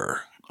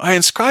keeper, I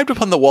inscribed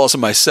upon the walls of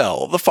my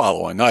cell the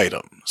following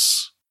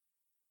items.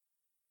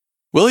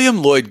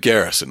 William Lloyd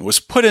Garrison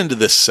was put into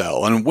this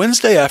cell on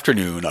Wednesday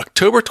afternoon,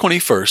 October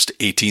 21st,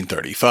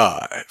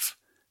 1835,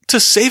 to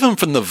save him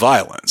from the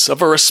violence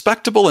of a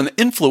respectable and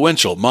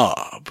influential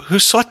mob who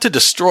sought to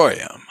destroy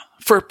him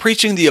for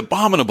preaching the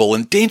abominable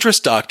and dangerous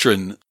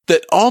doctrine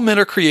that all men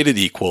are created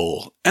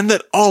equal and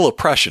that all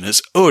oppression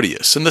is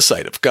odious in the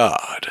sight of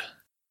God.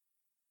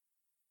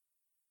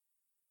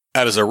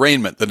 At his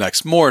arraignment the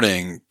next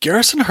morning,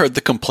 Garrison heard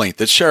the complaint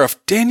that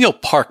Sheriff Daniel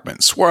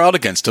Parkman swore out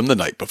against him the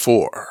night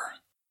before.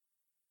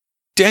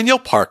 Daniel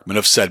Parkman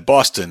of said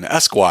Boston,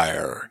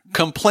 Esquire,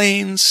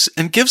 complains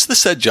and gives the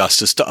said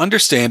justice to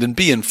understand and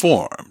be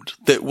informed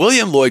that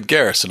William Lloyd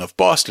Garrison of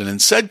Boston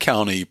and said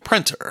county,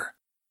 printer,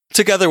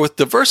 together with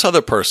divers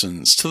other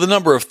persons to the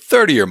number of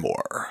 30 or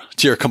more,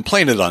 to your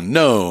complainant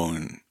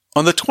unknown,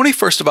 on the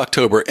 21st of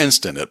October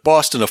instant at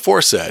Boston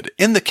aforesaid,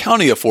 in the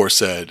county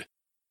aforesaid,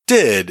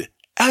 did,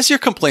 as your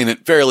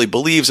complainant verily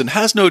believes and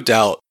has no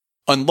doubt,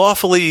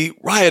 unlawfully,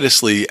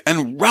 riotously,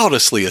 and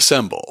routously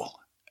assemble,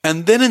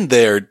 and then and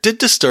there did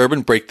disturb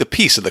and break the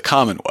peace of the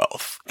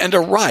Commonwealth, and a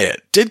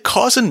riot did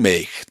cause and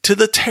make to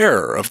the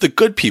terror of the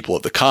good people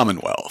of the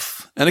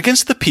Commonwealth, and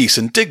against the peace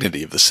and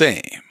dignity of the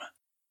same.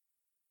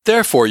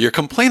 Therefore your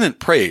complainant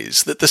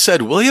prays that the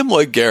said William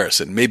Lloyd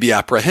Garrison may be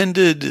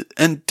apprehended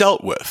and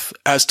dealt with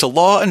as to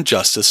law and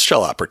justice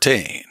shall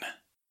appertain.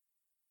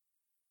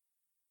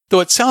 Though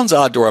it sounds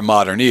odd to our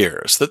modern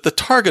ears that the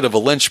target of a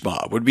lynch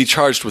mob would be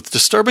charged with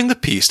disturbing the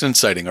peace and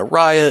inciting a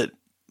riot,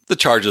 the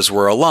charges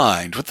were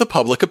aligned with the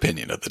public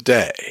opinion of the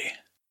day.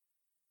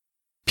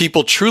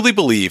 People truly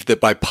believed that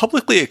by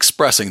publicly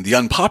expressing the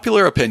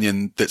unpopular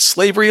opinion that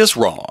slavery is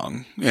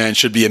wrong and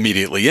should be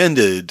immediately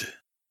ended,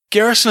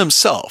 Garrison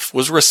himself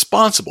was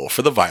responsible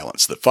for the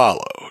violence that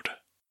followed.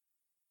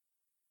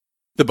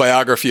 The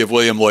biography of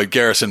William Lloyd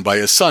Garrison by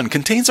his son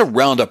contains a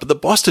roundup of the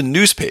Boston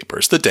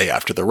newspapers the day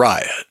after the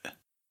riot.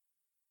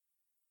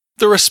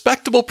 The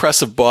respectable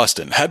press of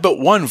Boston had but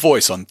one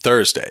voice on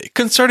Thursday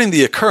concerning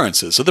the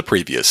occurrences of the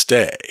previous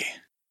day.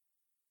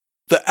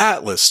 The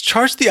Atlas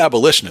charged the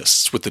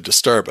abolitionists with the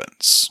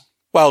disturbance,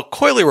 while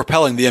coyly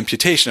repelling the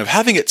imputation of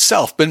having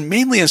itself been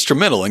mainly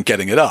instrumental in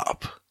getting it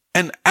up,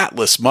 an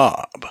Atlas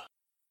mob.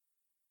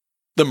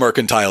 The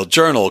Mercantile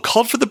Journal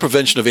called for the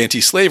prevention of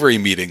anti-slavery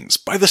meetings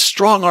by the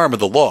strong arm of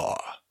the law,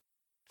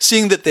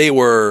 seeing that they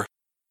were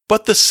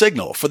but the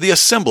signal for the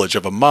assemblage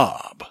of a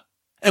mob,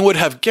 and would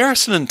have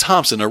Garrison and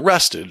Thompson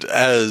arrested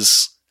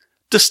as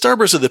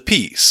disturbers of the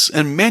peace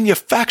and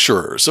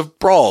manufacturers of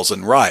brawls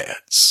and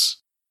riots,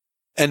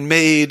 and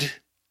made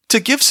to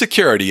give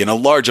security in a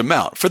large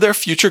amount for their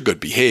future good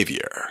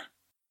behavior.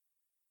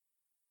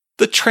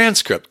 The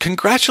transcript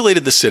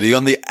congratulated the city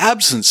on the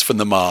absence from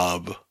the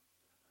mob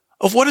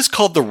of what is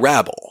called the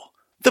rabble,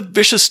 the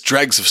vicious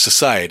dregs of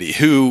society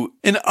who,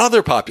 in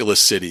other populous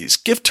cities,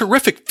 give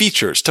terrific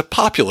features to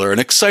popular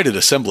and excited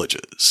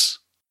assemblages.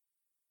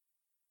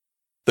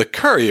 The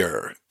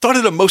Courier thought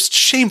it a most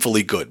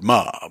shamefully good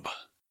mob.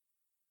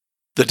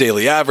 The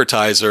Daily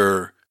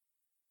Advertiser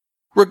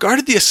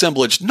regarded the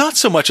assemblage not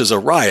so much as a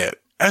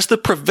riot as the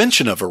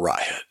prevention of a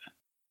riot.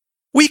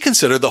 We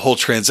consider the whole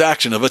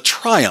transaction of a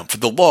triumph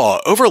of the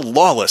law over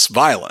lawless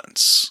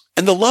violence,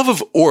 and the love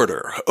of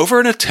order over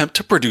an attempt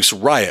to produce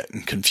riot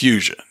and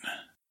confusion.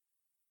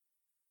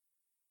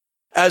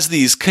 As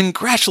these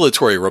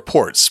congratulatory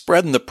reports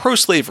spread in the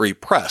pro-slavery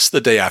press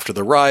the day after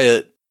the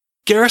riot,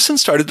 Garrison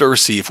started to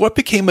receive what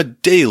became a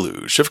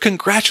deluge of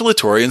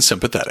congratulatory and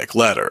sympathetic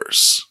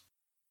letters.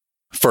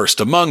 First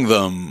among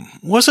them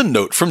was a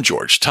note from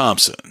George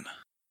Thompson.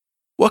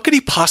 What could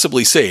he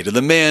possibly say to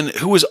the man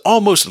who was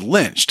almost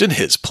lynched in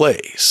his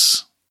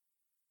place?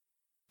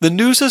 The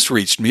news has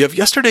reached me of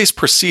yesterday's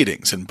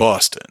proceedings in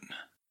Boston.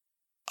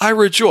 I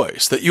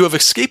rejoice that you have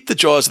escaped the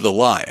jaws of the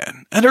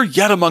lion and are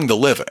yet among the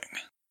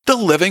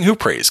living who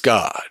praise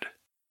God.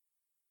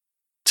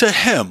 To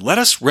him let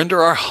us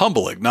render our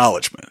humble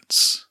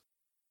acknowledgments.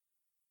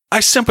 I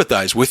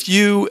sympathize with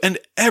you and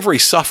every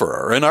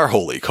sufferer in our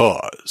holy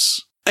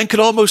cause, and could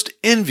almost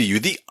envy you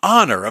the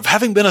honor of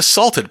having been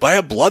assaulted by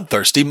a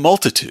bloodthirsty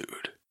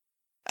multitude.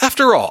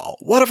 After all,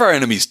 what have our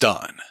enemies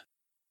done?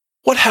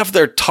 What have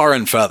their tar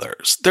and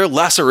feathers, their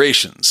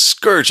lacerations,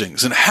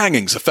 scourgings, and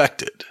hangings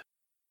effected?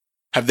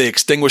 Have they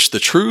extinguished the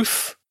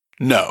truth?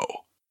 No.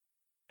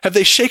 Have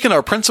they shaken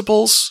our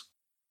principles?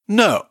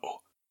 No.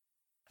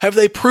 Have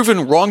they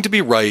proven wrong to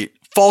be right,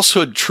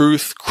 falsehood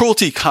truth,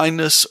 cruelty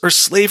kindness, or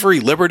slavery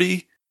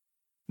liberty?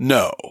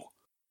 No.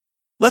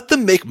 Let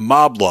them make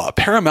mob law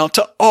paramount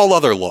to all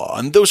other law,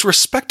 and those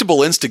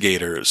respectable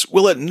instigators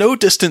will at no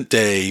distant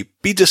day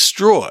be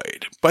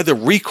destroyed by the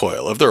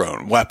recoil of their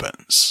own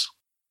weapons.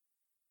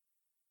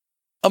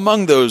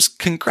 Among those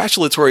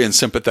congratulatory and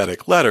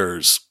sympathetic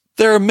letters,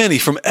 there are many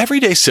from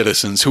everyday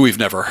citizens who we've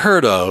never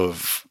heard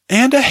of,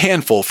 and a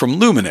handful from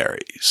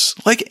luminaries,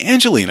 like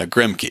Angelina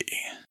Grimke,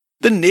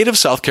 the native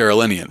South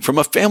Carolinian from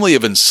a family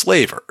of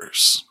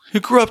enslavers, who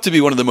grew up to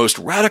be one of the most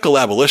radical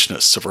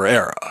abolitionists of her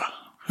era,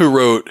 who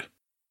wrote,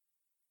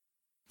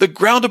 "The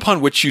ground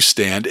upon which you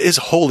stand is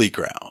holy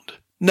ground.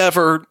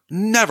 Never,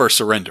 never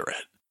surrender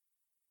it.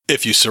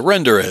 If you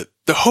surrender it,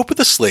 the hope of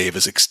the slave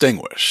is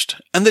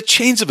extinguished, and the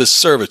chains of his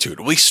servitude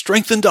will be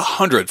strengthened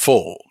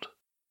 100-fold.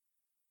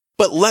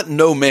 But let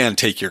no man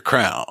take your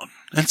crown,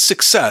 and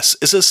success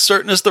is as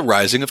certain as the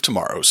rising of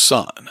tomorrow's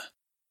sun.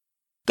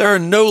 There are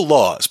no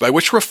laws by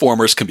which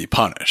reformers can be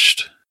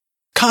punished.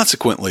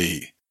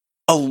 Consequently,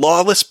 a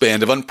lawless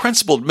band of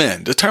unprincipled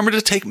men determined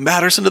to take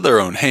matters into their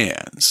own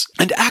hands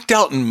and act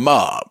out in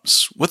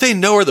mobs what they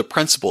know are the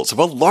principles of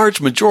a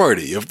large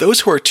majority of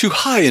those who are too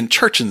high in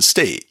church and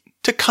state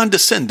to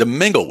condescend to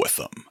mingle with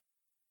them,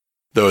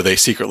 though they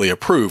secretly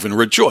approve and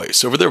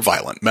rejoice over their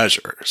violent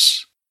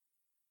measures.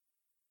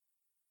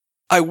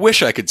 I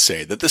wish I could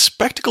say that the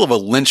spectacle of a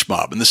lynch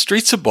mob in the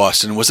streets of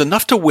Boston was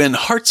enough to win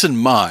hearts and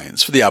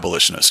minds for the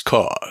abolitionist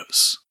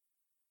cause.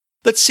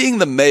 That seeing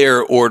the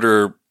mayor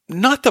order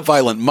not the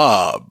violent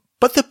mob,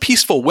 but the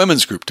peaceful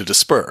women's group to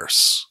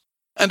disperse,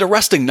 and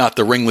arresting not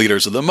the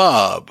ringleaders of the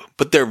mob,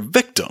 but their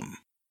victim,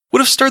 would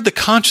have stirred the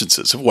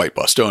consciences of white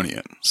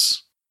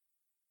Bostonians.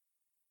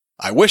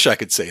 I wish I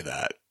could say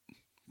that,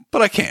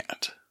 but I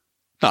can't.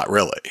 Not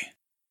really.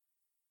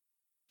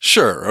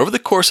 Sure, over the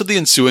course of the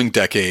ensuing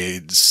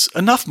decades,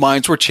 enough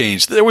minds were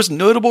changed that there was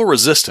notable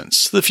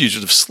resistance to the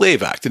Fugitive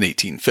Slave Act in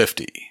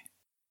 1850,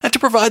 and to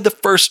provide the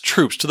first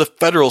troops to the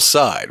federal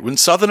side when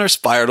Southerners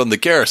fired on the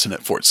garrison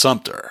at Fort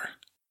Sumter.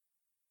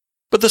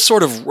 But the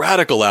sort of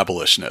radical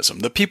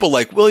abolitionism that people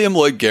like William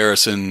Lloyd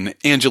Garrison,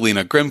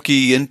 Angelina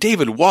Grimke, and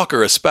David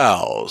Walker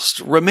espoused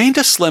remained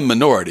a slim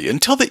minority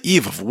until the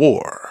eve of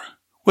war,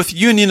 with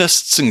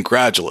Unionists and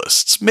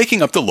Gradualists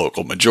making up the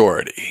local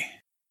majority.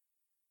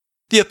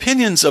 The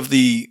opinions of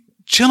the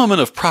gentlemen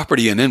of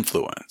property and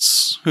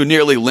influence, who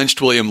nearly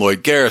lynched William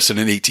Lloyd Garrison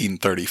in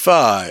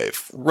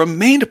 1835,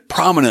 remained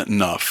prominent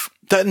enough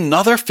that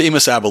another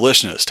famous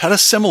abolitionist had a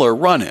similar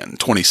run-in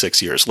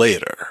 26 years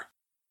later.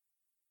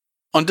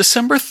 On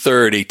December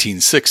 3,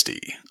 1860,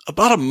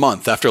 about a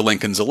month after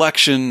Lincoln's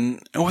election,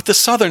 and with the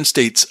southern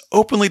states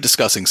openly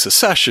discussing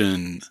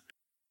secession,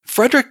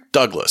 Frederick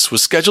Douglass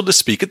was scheduled to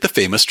speak at the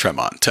famous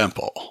Tremont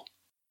Temple.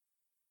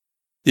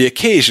 The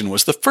occasion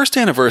was the first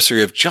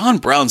anniversary of John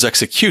Brown's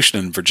execution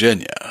in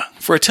Virginia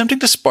for attempting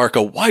to spark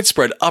a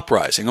widespread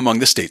uprising among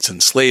the state's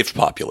enslaved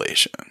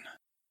population.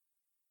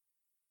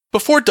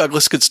 Before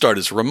Douglass could start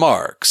his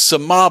remarks, a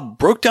mob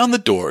broke down the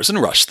doors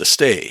and rushed the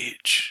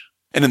stage.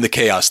 And in the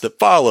chaos that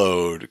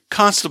followed,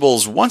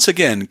 constables once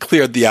again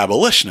cleared the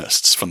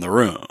abolitionists from the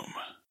room.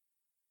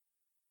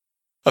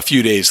 A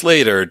few days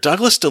later,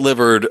 Douglass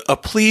delivered a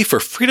plea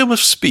for freedom of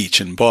speech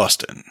in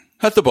Boston,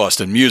 at the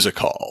Boston Music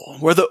Hall,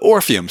 where the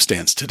Orpheum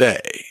stands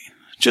today,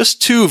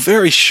 just 2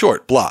 very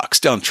short blocks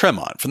down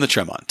Tremont from the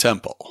Tremont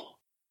Temple.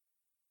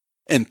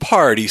 In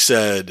part, he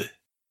said,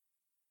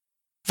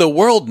 "The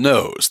world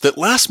knows that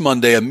last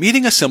Monday a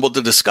meeting assembled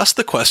to discuss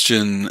the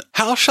question,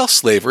 how shall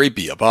slavery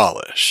be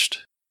abolished?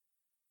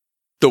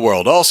 The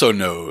world also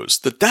knows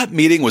that that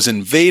meeting was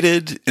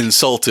invaded,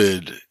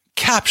 insulted,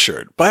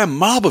 captured by a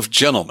mob of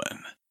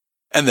gentlemen,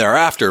 and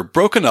thereafter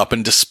broken up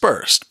and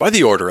dispersed by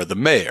the order of the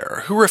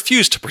mayor, who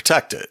refused to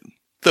protect it,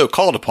 though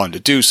called upon to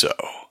do so.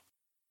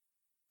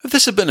 If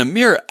this had been a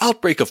mere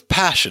outbreak of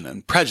passion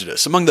and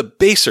prejudice among the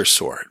baser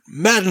sort,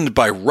 maddened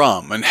by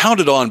rum and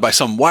hounded on by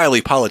some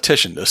wily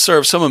politician to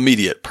serve some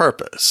immediate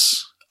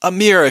purpose, a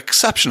mere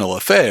exceptional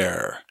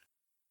affair,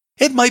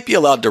 it might be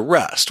allowed to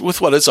rest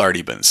with what has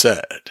already been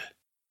said.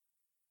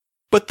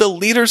 But the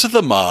leaders of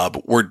the mob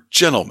were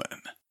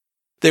gentlemen.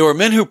 They were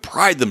men who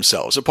pride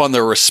themselves upon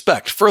their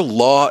respect for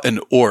law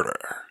and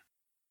order.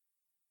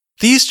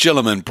 These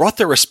gentlemen brought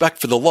their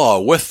respect for the law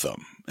with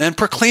them, and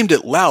proclaimed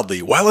it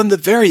loudly while in the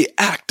very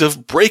act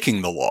of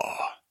breaking the law.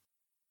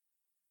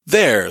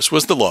 Theirs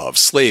was the law of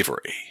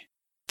slavery.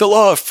 The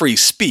law of free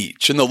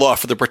speech and the law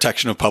for the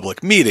protection of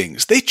public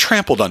meetings they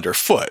trampled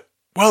underfoot,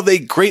 while they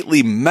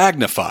greatly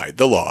magnified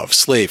the law of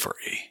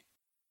slavery.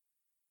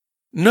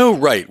 No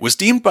right was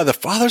deemed by the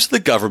fathers of the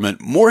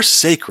government more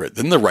sacred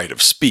than the right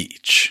of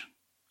speech.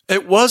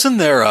 It was in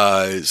their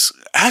eyes,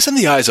 as in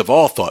the eyes of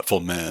all thoughtful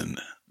men,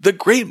 the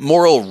great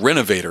moral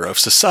renovator of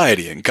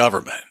society and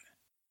government.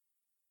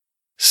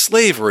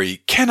 Slavery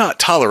cannot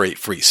tolerate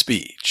free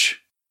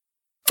speech.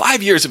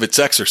 5 years of its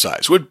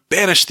exercise would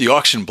banish the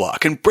auction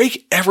block and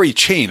break every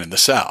chain in the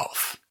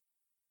South.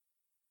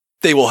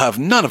 They will have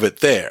none of it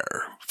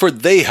there, for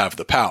they have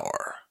the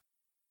power.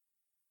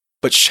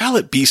 But shall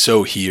it be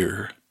so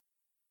here?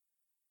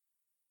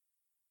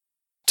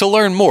 To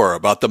learn more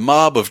about the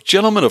mob of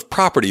gentlemen of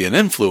property and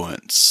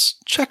influence,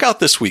 check out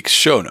this week's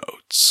show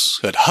notes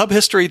at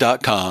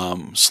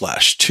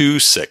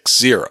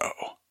hubhistory.com/260.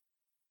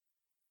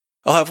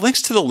 I'll have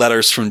links to the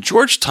letters from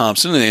George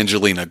Thompson and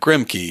Angelina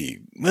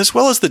Grimke, as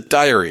well as the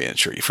diary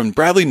entry from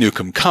Bradley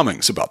Newcomb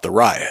Cummings about the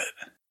riot.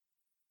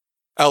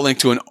 I'll link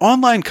to an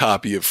online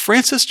copy of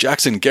Francis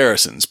Jackson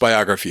Garrison's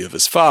biography of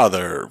his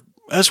father,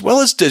 as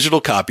well as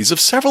digital copies of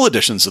several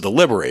editions of The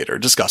Liberator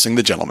discussing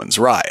the Gentlemen's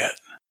Riot.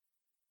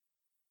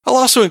 I'll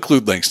also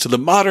include links to the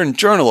modern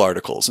journal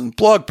articles and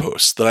blog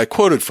posts that I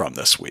quoted from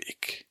this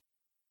week.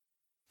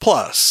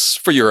 Plus,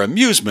 for your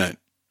amusement,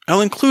 I'll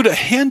include a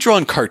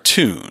hand-drawn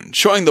cartoon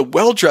showing the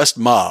well-dressed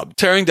mob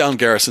tearing down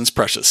Garrison's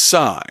precious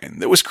sign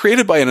that was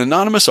created by an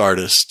anonymous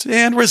artist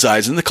and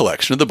resides in the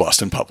collection of the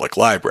Boston Public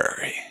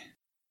Library.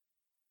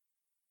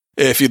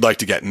 If you'd like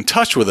to get in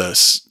touch with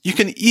us, you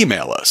can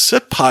email us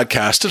at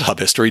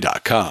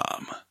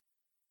podcast@hubhistory.com.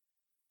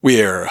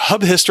 We're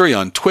Hub History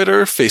on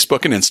Twitter,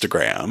 Facebook, and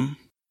Instagram,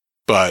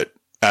 but,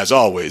 as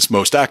always,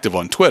 most active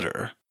on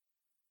Twitter.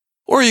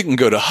 Or you can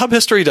go to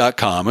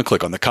hubhistory.com and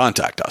click on the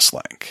Contact Us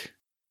link.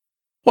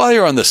 While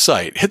you're on the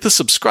site, hit the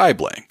subscribe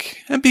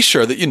link, and be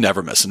sure that you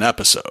never miss an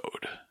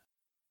episode.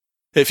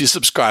 If you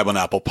subscribe on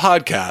Apple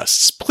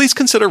Podcasts, please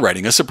consider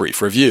writing us a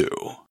brief review.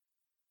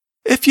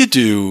 If you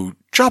do,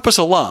 drop us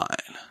a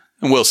line,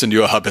 and we'll send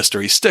you a Hub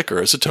History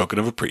sticker as a token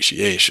of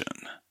appreciation.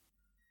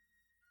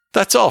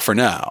 That's all for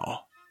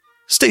now.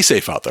 Stay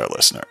safe out there,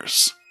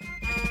 listeners.